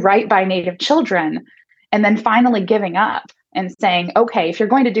to do right by Native children, and then finally giving up and saying, okay, if you're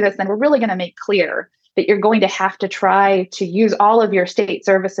going to do this, then we're really going to make clear that you're going to have to try to use all of your state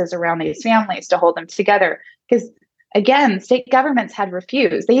services around these families to hold them together. Because again, state governments had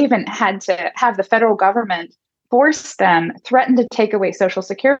refused. They even had to have the federal government force them, threaten to take away Social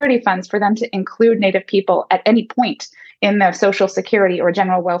Security funds for them to include Native people at any point in the Social Security or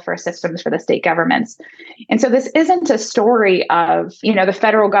general welfare systems for the state governments. And so this isn't a story of, the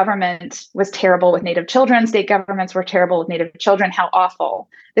federal government was terrible with Native children, state governments were terrible with Native children, how awful.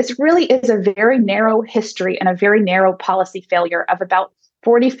 This really is a very narrow history and a very narrow policy failure of about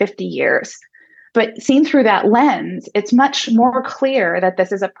 40, 50 years. But seen through that lens, it's much more clear that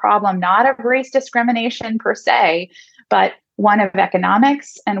this is a problem not of race discrimination per se, but one of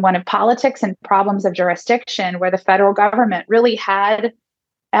economics and one of politics and problems of jurisdiction, where the federal government really had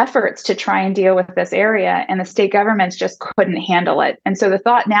efforts to try and deal with this area, and the state governments just couldn't handle it. And so the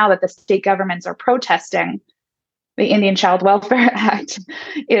thought now that the state governments are protesting the Indian Child Welfare Act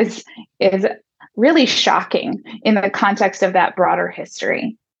is really shocking in the context of that broader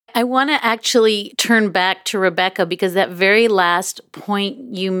history. I want to actually turn back to Rebecca, because that very last point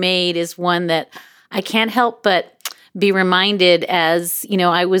you made is one that I can't help but be reminded as,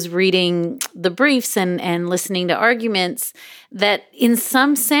 I was reading the briefs and listening to arguments, that in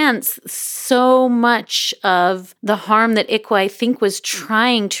some sense, so much of the harm that ICWA, I think, was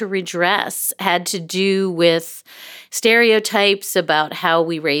trying to redress had to do with stereotypes about how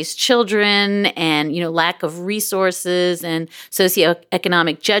we raise children and, lack of resources and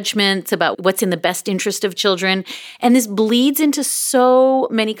socioeconomic judgments about what's in the best interest of children. And this bleeds into so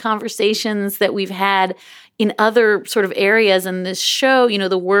many conversations that we've had in other sort of areas in this show,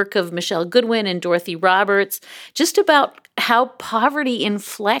 the work of Michelle Goodwin and Dorothy Roberts, just about how poverty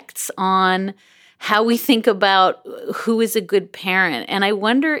inflects on how we think about who is a good parent. And I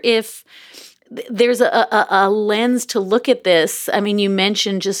wonder if there's a lens to look at this. I mean, you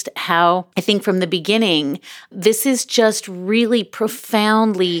mentioned just how, I think from the beginning, this is just really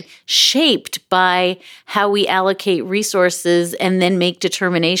profoundly shaped by how we allocate resources and then make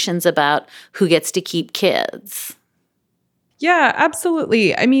determinations about who gets to keep kids. Yeah,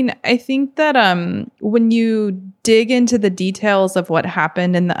 absolutely. I mean, I think that when you dig into the details of what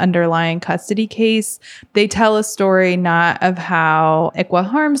happened in the underlying custody case, they tell a story not of how ICWA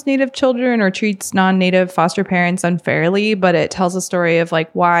harms Native children or treats non-Native foster parents unfairly, but it tells a story of like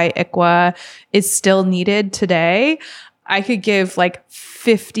why ICWA is still needed today. I could give like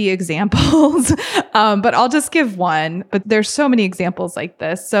 50 examples, but I'll just give one. But there's so many examples like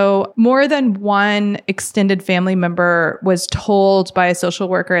this. So more than one extended family member was told by a social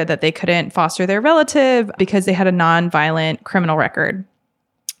worker that they couldn't foster their relative because they had a nonviolent criminal record.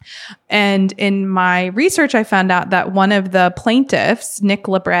 And in my research, I found out that one of the plaintiffs, Nick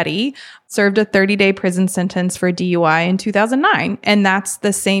Libretti, served a 30-day prison sentence for DUI in 2009. And that's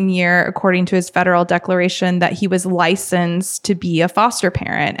the same year, according to his federal declaration, that he was licensed to be a foster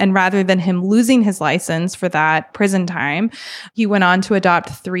parent. And rather than him losing his license for that prison time, he went on to adopt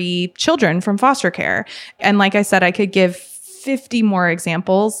 3 children from foster care. And like I said, I could give 50 more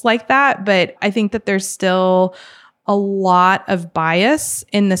examples like that, but I think that there's still a lot of bias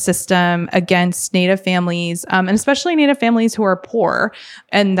in the system against Native families, and especially Native families who are poor.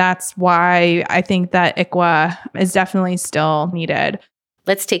 And that's why I think that ICWA is definitely still needed.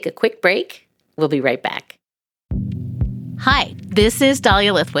 Let's take a quick break. We'll be right back. Hi, this is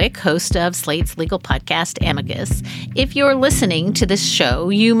Dahlia Lithwick, host of Slate's legal podcast, Amicus. If you're listening to this show,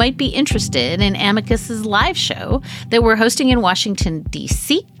 you might be interested in Amicus's live show that we're hosting in Washington,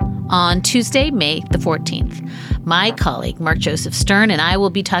 D.C. on Tuesday, May the 14th. My colleague, Mark Joseph Stern, and I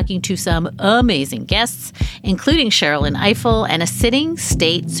will be talking to some amazing guests, including Sherrilyn Ifill and a sitting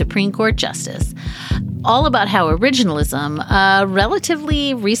state Supreme Court justice, all about how originalism, a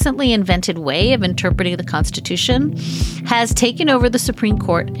relatively recently invented way of interpreting the Constitution, has taken over the Supreme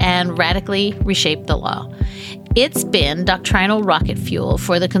Court and radically reshaped the law. It's been doctrinal rocket fuel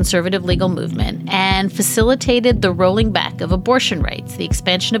for the conservative legal movement and facilitated the rolling back of abortion rights, the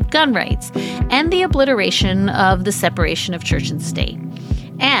expansion of gun rights, and the obliteration of the separation of church and state.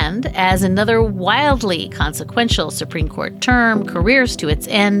 And as another wildly consequential Supreme Court term careers to its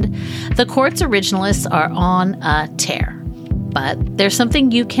end, the court's originalists are on a tear. But there's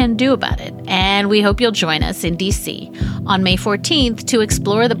something you can do about it, and we hope you'll join us in D.C. on May 14th to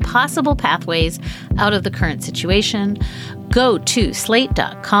explore the possible pathways out of the current situation. Go to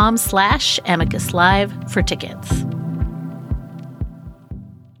slate.com/Amicus Live for tickets.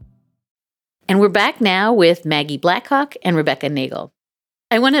 And we're back now with Maggie Blackhawk and Rebecca Nagle.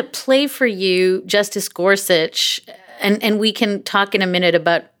 I want to play for you Justice Gorsuch, and we can talk in a minute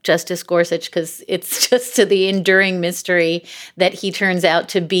about Justice Gorsuch because it's just the enduring mystery that he turns out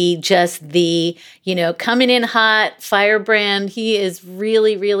to be just the, coming in hot firebrand. He is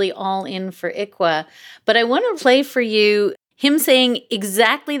really, really all in for ICWA. But I want to play for you him saying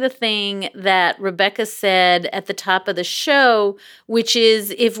exactly the thing that Rebecca said at the top of the show, which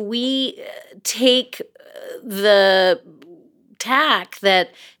is if we take the tack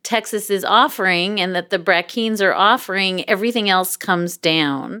that Texas is offering and that the Brackeens are offering, everything else comes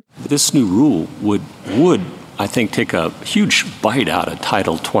down. This new rule would I think, take a huge bite out of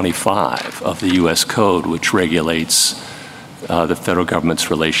Title 25 of the U.S. Code, which regulates the federal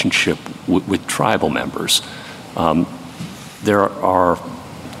government's relationship with tribal members. There are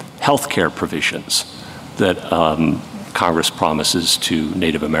health care provisions that Congress promises to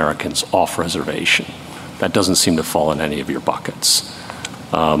Native Americans off reservation. That doesn't seem to fall in any of your buckets.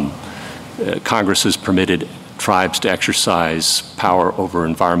 Congress has permitted tribes to exercise power over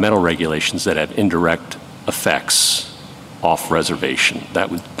environmental regulations that have indirect effects off reservation.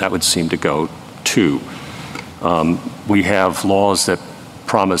 That would seem to go too. We have laws that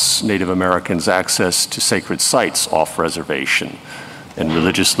promise Native Americans access to sacred sites off reservation and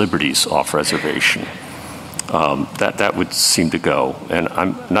religious liberties off reservation. That would seem to go. And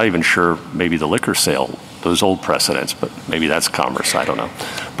I'm not even sure maybe the liquor sale, those old precedents, but maybe that's commerce, I don't know.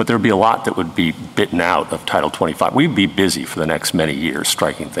 But there'd be a lot that would be bitten out of Title 25. We'd be busy for the next many years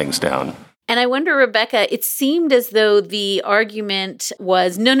striking things down. And I wonder, Rebecca, it seemed as though the argument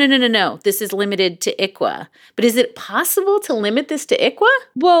was, no, this is limited to ICWA. But is it possible to limit this to ICWA?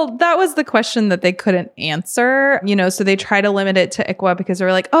 Well, that was the question that they couldn't answer, so they try to limit it to ICWA because they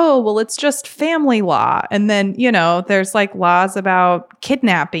were like, oh, well, it's just family law. And then, there's like laws about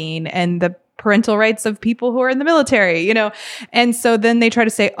kidnapping and the parental rights of people who are in the military, And so then they try to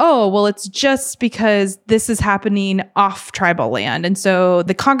say, oh, well, it's just because this is happening off tribal land. And so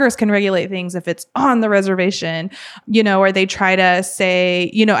the Congress can regulate things if it's on the reservation, or they try to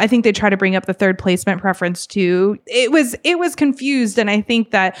say, I think they try to bring up the third placement preference too. It was confused. And I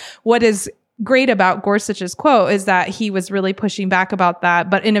think that what is great about Gorsuch's quote is that he was really pushing back about that,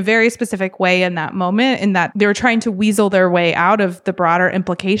 but in a very specific way in that moment, in that they were trying to weasel their way out of the broader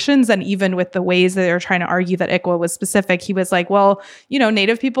implications. And even with the ways that they were trying to argue that ICWA was specific, he was like, well,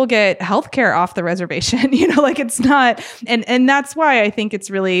 Native people get healthcare off the reservation, like it's not. And that's why I think it's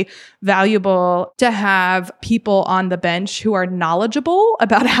really valuable to have people on the bench who are knowledgeable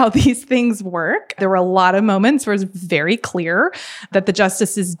about how these things work. There were a lot of moments where it was very clear that the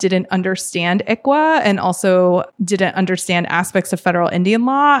justices didn't understand ICWA and also didn't understand aspects of federal Indian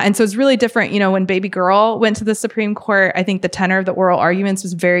law. And so it's really different. When Baby Girl went to the Supreme Court, I think the tenor of the oral arguments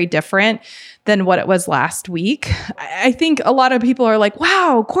was very different than what it was last week. I think a lot of people are like,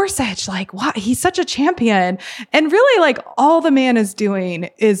 wow, Gorsuch, like, wow, he's such a champion. And really, like, all the man is doing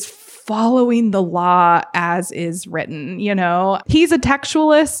is following the law as is written. He's a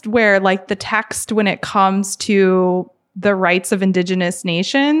textualist where, like, the text, when it comes to the rights of indigenous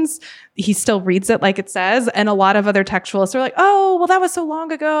nations, he still reads it like it says. And a lot of other textualists are like, oh, well, that was so long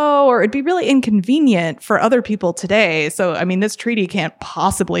ago, or it'd be really inconvenient for other people today. So, this treaty can't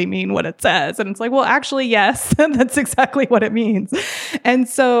possibly mean what it says. And it's like, well, actually, yes, that's exactly what it means. And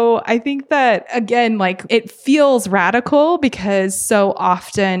so I think that, again, like, it feels radical because so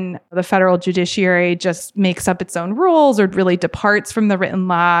often the federal judiciary just makes up its own rules or really departs from the written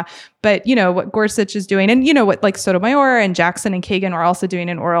law. But, what Gorsuch is doing, and, what like Sotomayor and Jackson and Kagan are also doing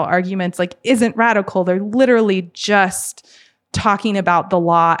in oral arguments, like, isn't radical. They're literally just talking about the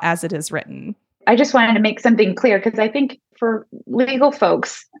law as it is written. I just wanted to make something clear, because I think for legal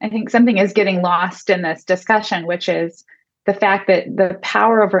folks, I think something is getting lost in this discussion, which is the fact that the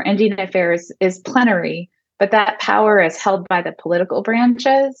power over Indian affairs is plenary, but that power is held by the political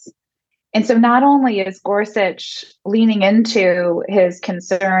branches. And so not only is Gorsuch leaning into his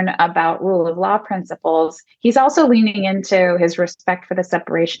concern about rule of law principles, he's also leaning into his respect for the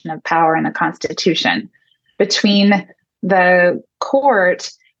separation of power in the Constitution between the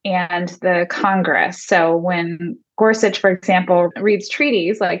court and the Congress. So when Gorsuch, for example, reads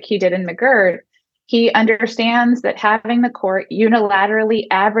treaties like he did in McGirt, he understands that having the court unilaterally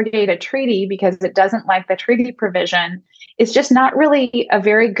abrogate a treaty because it doesn't like the treaty provision is just not really a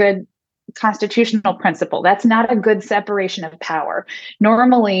very good constitutional principle. That's not a good separation of power.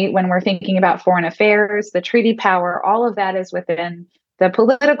 Normally, when we're thinking about foreign affairs, the treaty power, all of that is within the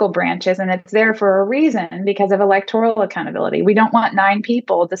political branches, and it's there for a reason, because of electoral accountability. We don't want 9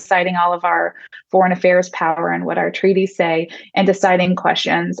 people deciding all of our foreign affairs power and what our treaties say, and deciding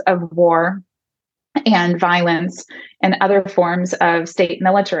questions of war and violence and other forms of state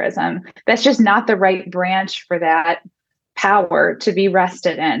militarism. That's just not the right branch for that power to be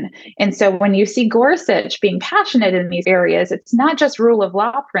rested in. And so when you see Gorsuch being passionate in these areas, it's not just rule of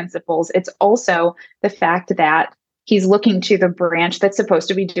law principles, it's also the fact that he's looking to the branch that's supposed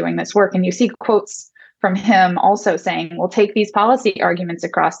to be doing this work. And you see quotes from him also saying, we'll take these policy arguments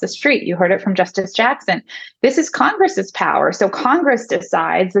across the street. You heard it from Justice Jackson. This is Congress's power. So Congress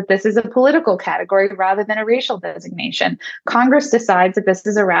decides that this is a political category rather than a racial designation. Congress decides that this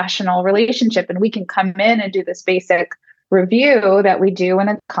is a rational relationship, and we can come in and do this basic review that we do in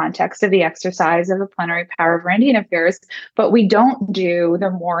the context of the exercise of the plenary power over Indian affairs, but we don't do the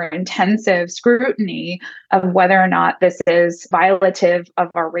more intensive scrutiny of whether or not this is violative of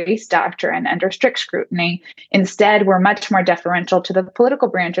our race doctrine under strict scrutiny. Instead, we're much more deferential to the political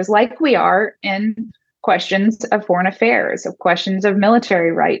branches, like we are in questions of foreign affairs, of questions of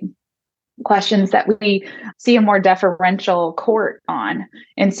military right, questions that we see a more deferential court on.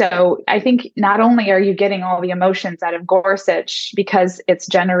 And so I think not only are you getting all the emotions out of Gorsuch because it's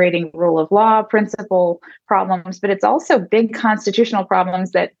generating rule of law principle problems, but it's also big constitutional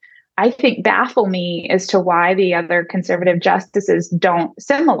problems that I think baffle me as to why the other conservative justices don't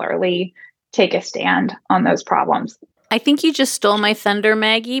similarly take a stand on those problems. I think you just stole my thunder,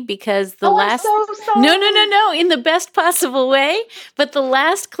 Maggie, because the last... I'm so sorry. No, in the best possible way. But the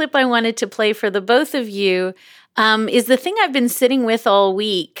last clip I wanted to play for the both of you is the thing I've been sitting with all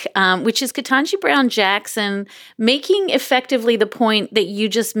week, which is Ketanji Brown Jackson making effectively the point that you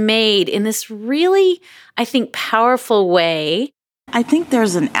just made in this really, I think, powerful way. I think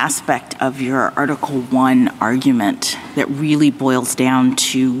there's an aspect of your Article 1 argument that really boils down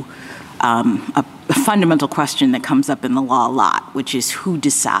to a fundamental question that comes up in the law a lot, which is who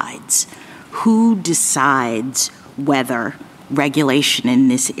decides? Who decides whether regulation in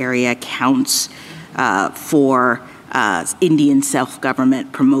this area counts for Indian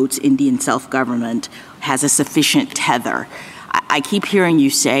self-government, promotes Indian self-government, has a sufficient tether? I keep hearing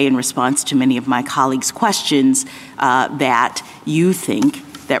you say in response to many of my colleagues' questions that you think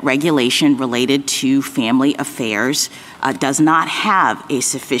that regulation related to family affairs does not have a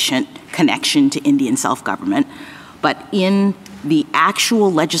sufficient connection to Indian self-government. But in the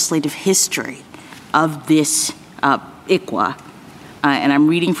actual legislative history of this ICWA, and I'm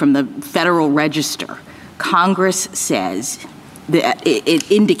reading from the Federal Register, Congress says that it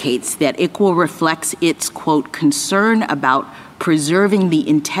indicates that ICWA reflects its, quote, concern about preserving the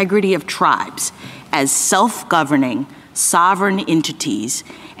integrity of tribes as self-governing, sovereign entities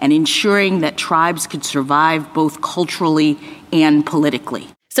and ensuring that tribes could survive both culturally and politically.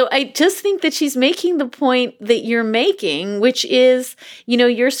 So I just think that she's making the point that you're making, which is, you know,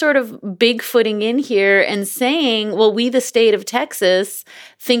 you're sort of bigfooting in here and saying, well, we, the state of Texas,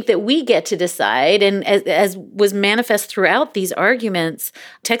 think that we get to decide. And as was manifest throughout these arguments,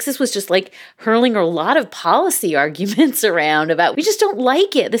 Texas was just like hurling a lot of policy arguments around about, we just don't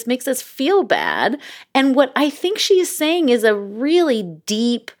like it. This makes us feel bad. And what I think she is saying is a really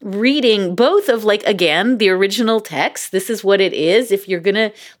deep reading, both of like, again, the original text. This is what it is. If you're going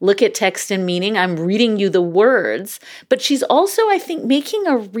to look at text and meaning, I'm reading you the words. But she's also, I think, making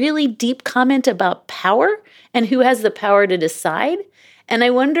a really deep comment about power and who has the power to decide. And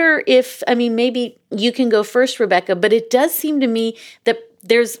I wonder if, I mean, maybe you can go first, Rebecca, but it does seem to me that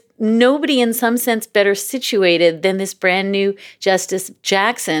there's nobody in some sense better situated than this brand new Justice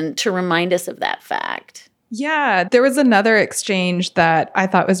Jackson to remind us of that fact. Yeah, there was another exchange that I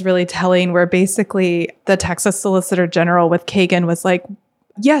thought was really telling where basically the Texas Solicitor General with Kagan was like,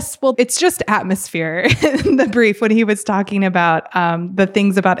 yes, well, it's just atmosphere in the brief when he was talking about the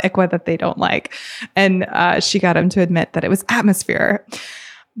things about ICWA that they don't like. And she got him to admit that it was atmosphere.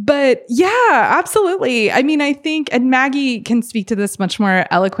 But yeah, absolutely. I mean, I think, and Maggie can speak to this much more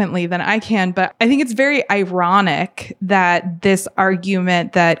eloquently than I can, but I think it's very ironic that this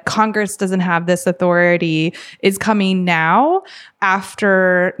argument that Congress doesn't have this authority is coming now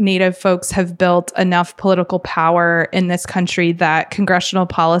after Native folks have built enough political power in this country that congressional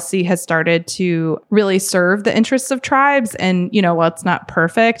policy has started to really serve the interests of tribes. And, you know, while it's not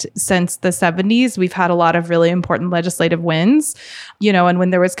perfect, since the 70s, we've had a lot of really important legislative wins, you know, and when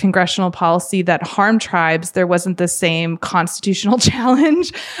there was congressional policy that harmed tribes, there wasn't the same constitutional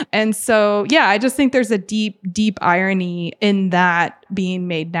challenge. And so, yeah, I just think there's a deep, deep irony in that being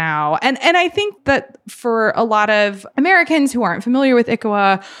made now. And I think that for a lot of Americans who aren't familiar with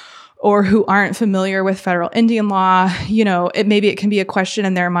ICWA or who aren't familiar with federal Indian law, you know, maybe it can be a question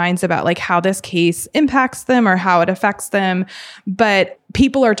in their minds about like how this case impacts them or how it affects them. But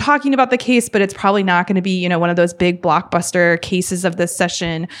people are talking about the case, but it's probably not going to be, you know, one of those big blockbuster cases of this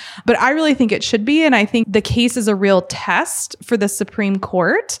session. But I really think it should be. And I think the case is a real test for the Supreme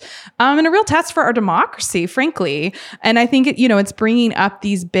Court and a real test for our democracy, frankly. And I think, you know, it's bringing up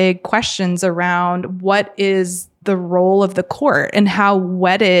these big questions around what is the role of the court and how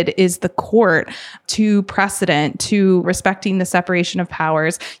wedded is the court to precedent, to respecting the separation of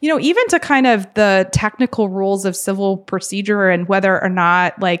powers, you know, even to kind of the technical rules of civil procedure and whether or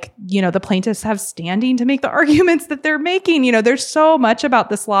not, like, you know, the plaintiffs have standing to make the arguments that they're making. You know, there's so much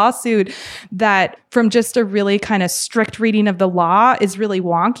about this lawsuit that from just a really kind of strict reading of the law is really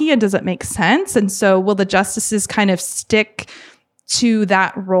wonky and doesn't make sense. And so will the justices kind of stick to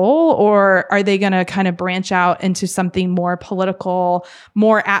that role, or are they going to kind of branch out into something more political,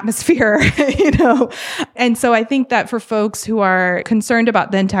 more atmosphere, you know? And so I think that for folks who are concerned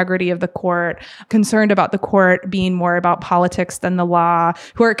about the integrity of the court, concerned about the court being more about politics than the law,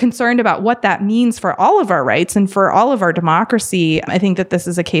 who are concerned about what that means for all of our rights and for all of our democracy, I think that this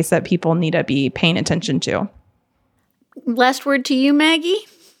is a case that people need to be paying attention to. Last word to you, Maggie.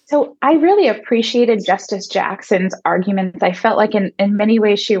 So I really appreciated Justice Jackson's arguments. I felt like in many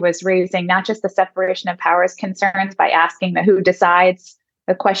ways she was raising not just the separation of powers concerns by asking the who decides,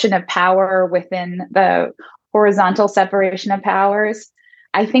 the question of power within the horizontal separation of powers.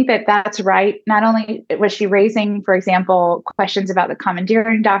 I think that that's right. Not only was she raising, for example, questions about the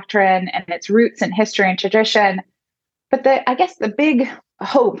commandeering doctrine and its roots in history and tradition, but I guess the big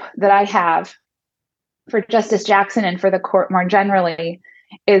hope that I have for Justice Jackson and for the court more generally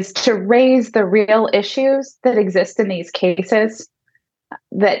is to raise the real issues that exist in these cases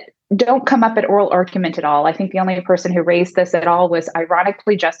that don't come up at oral argument at all. I think the only person who raised this at all was,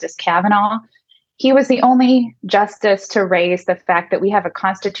 ironically, Justice Kavanaugh. He was the only justice to raise the fact that we have a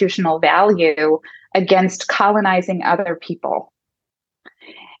constitutional value against colonizing other people.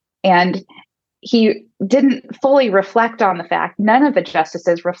 And he didn't fully reflect on the fact, none of the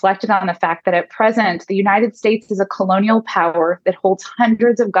justices reflected on the fact that at present, the United States is a colonial power that holds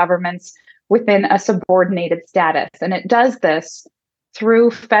hundreds of governments within a subordinated status. And it does this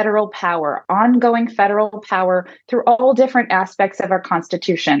through federal power, ongoing federal power through all different aspects of our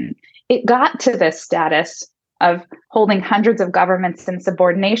Constitution. It got to this status of holding hundreds of governments in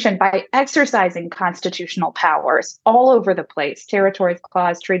subordination by exercising constitutional powers all over the place, territories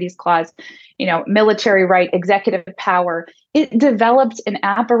clause, treaties clause, military right, executive power. It developed an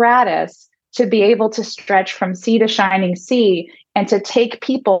apparatus to be able to stretch from sea to shining sea and to take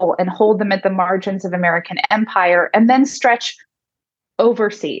people and hold them at the margins of American empire and then stretch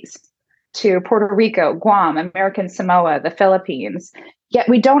overseas to Puerto Rico, Guam, American Samoa, the Philippines. Yet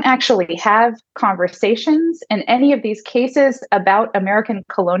we don't actually have conversations in any of these cases about American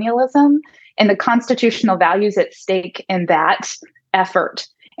colonialism and the constitutional values at stake in that effort.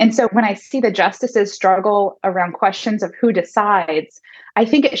 And so when I see the justices struggle around questions of who decides, I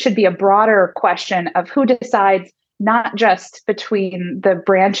think it should be a broader question of who decides, not just between the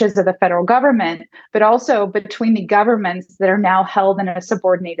branches of the federal government, but also between the governments that are now held in a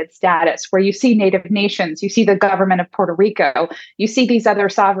subordinated status, where you see Native nations, you see the government of Puerto Rico, you see these other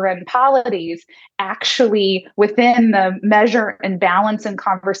sovereign polities actually within the measure and balance and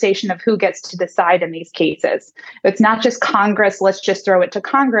conversation of who gets to decide in these cases. It's not just Congress, let's just throw it to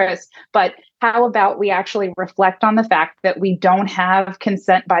Congress, but how about we actually reflect on the fact that we don't have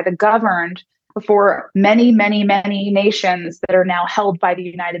consent by the governed for many, many, many nations that are now held by the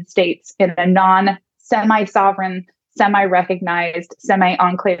United States in a semi-sovereign, semi-recognized,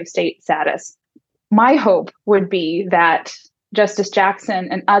 semi-enclave state status. My hope would be that Justice Jackson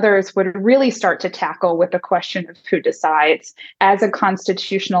and others would really start to tackle with the question of who decides as a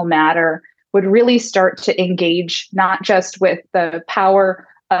constitutional matter, would really start to engage not just with the power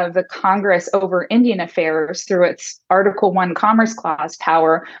of the Congress over Indian affairs through its Article I Commerce Clause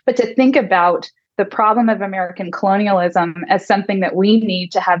power, but to think about the problem of American colonialism as something that we need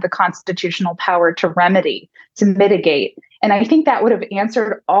to have the constitutional power to remedy, to mitigate. And I think that would have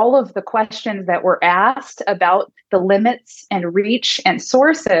answered all of the questions that were asked about the limits and reach and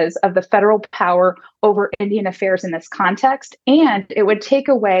sources of the federal power over Indian affairs in this context. And it would take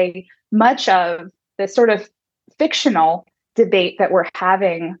away much of the sort of fictional debate that we're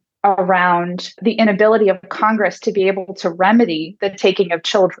having around the inability of Congress to be able to remedy the taking of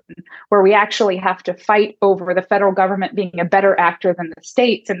children, where we actually have to fight over the federal government being a better actor than the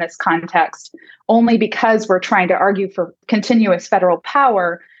states in this context, only because we're trying to argue for continuous federal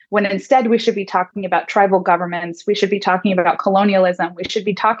power, when instead we should be talking about tribal governments, we should be talking about colonialism, we should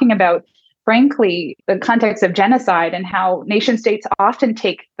be talking about, frankly, the context of genocide and how nation states often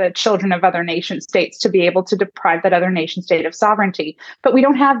take the children of other nation states to be able to deprive that other nation state of sovereignty. But we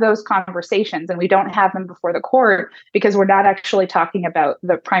don't have those conversations, and we don't have them before the court because we're not actually talking about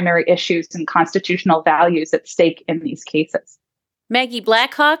the primary issues and constitutional values at stake in these cases. Maggie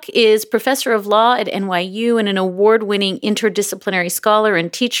Blackhawk is professor of law at NYU and an award-winning interdisciplinary scholar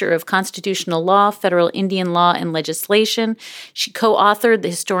and teacher of constitutional law, federal Indian law, and legislation. She co-authored The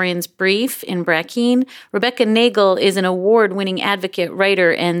Historian's Brief in Brackeen. Rebecca Nagel is an award-winning advocate,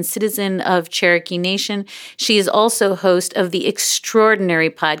 writer, and citizen of Cherokee Nation. She is also host of the extraordinary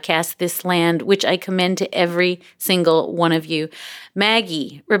podcast, This Land, which I commend to every single one of you.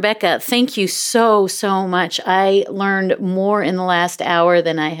 Maggie, Rebecca, thank you so, so much. I learned more in the last hour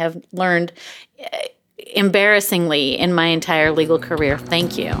than I have learned embarrassingly in my entire legal career.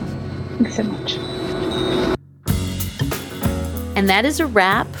 Thank you. Thanks so much. And that is a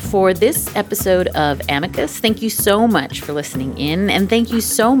wrap for this episode of Amicus. Thank you so much for listening in, and thank you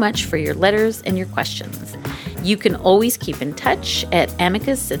so much for your letters and your questions. You can always keep in touch at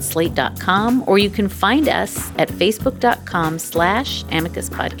amicus@slate.com, or you can find us at facebook.com/Amicus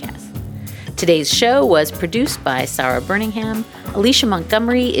Podcast. Today's show was produced by Sarah Birmingham. Alicia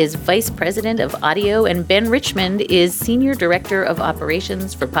Montgomery is Vice President of Audio, and Ben Richmond is Senior Director of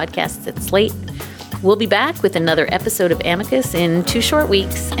Operations for Podcasts at Slate. We'll be back with another episode of Amicus in 2 short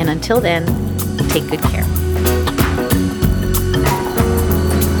weeks, and until then, take good care.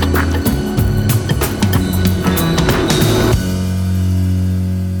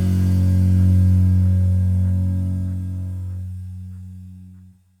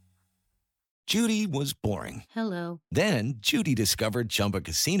 Judy was boring. Hello. Then Judy discovered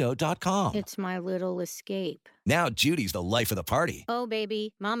ChumbaCasino.com. It's my little escape. Now Judy's the life of the party. Oh,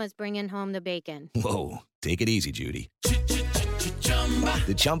 baby, mama's bringing home the bacon. Whoa, take it easy, Judy.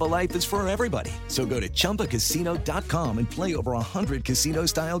 The Chumba life is for everybody. So go to ChumbaCasino.com and play over 100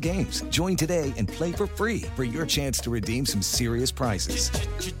 casino-style games. Join today and play for free for your chance to redeem some serious prizes.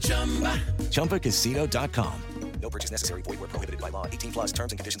 ChumbaCasino.com. No purchase necessary. Void where prohibited by law. 18+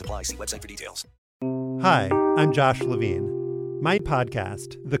 terms and conditions apply. See website for details. Hi, I'm Josh Levine. My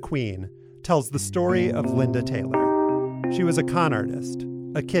podcast, The Queen, tells the story of Linda Taylor. She was a con artist,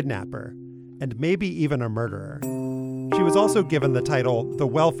 a kidnapper, and maybe even a murderer. She was also given the title the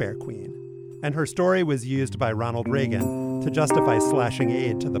Welfare Queen, and her story was used by Ronald Reagan to justify slashing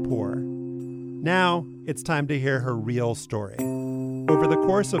aid to the poor. Now, it's time to hear her real story. Over the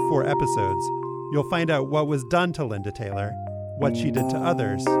course of 4 episodes, you'll find out what was done to Linda Taylor, what she did to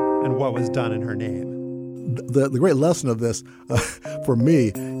others, and what was done in her name. The great lesson of this, for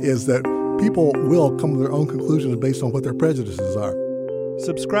me, is that people will come to their own conclusions based on what their prejudices are.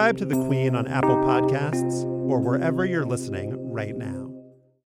 Subscribe to The Queen on Apple Podcasts or wherever you're listening right now.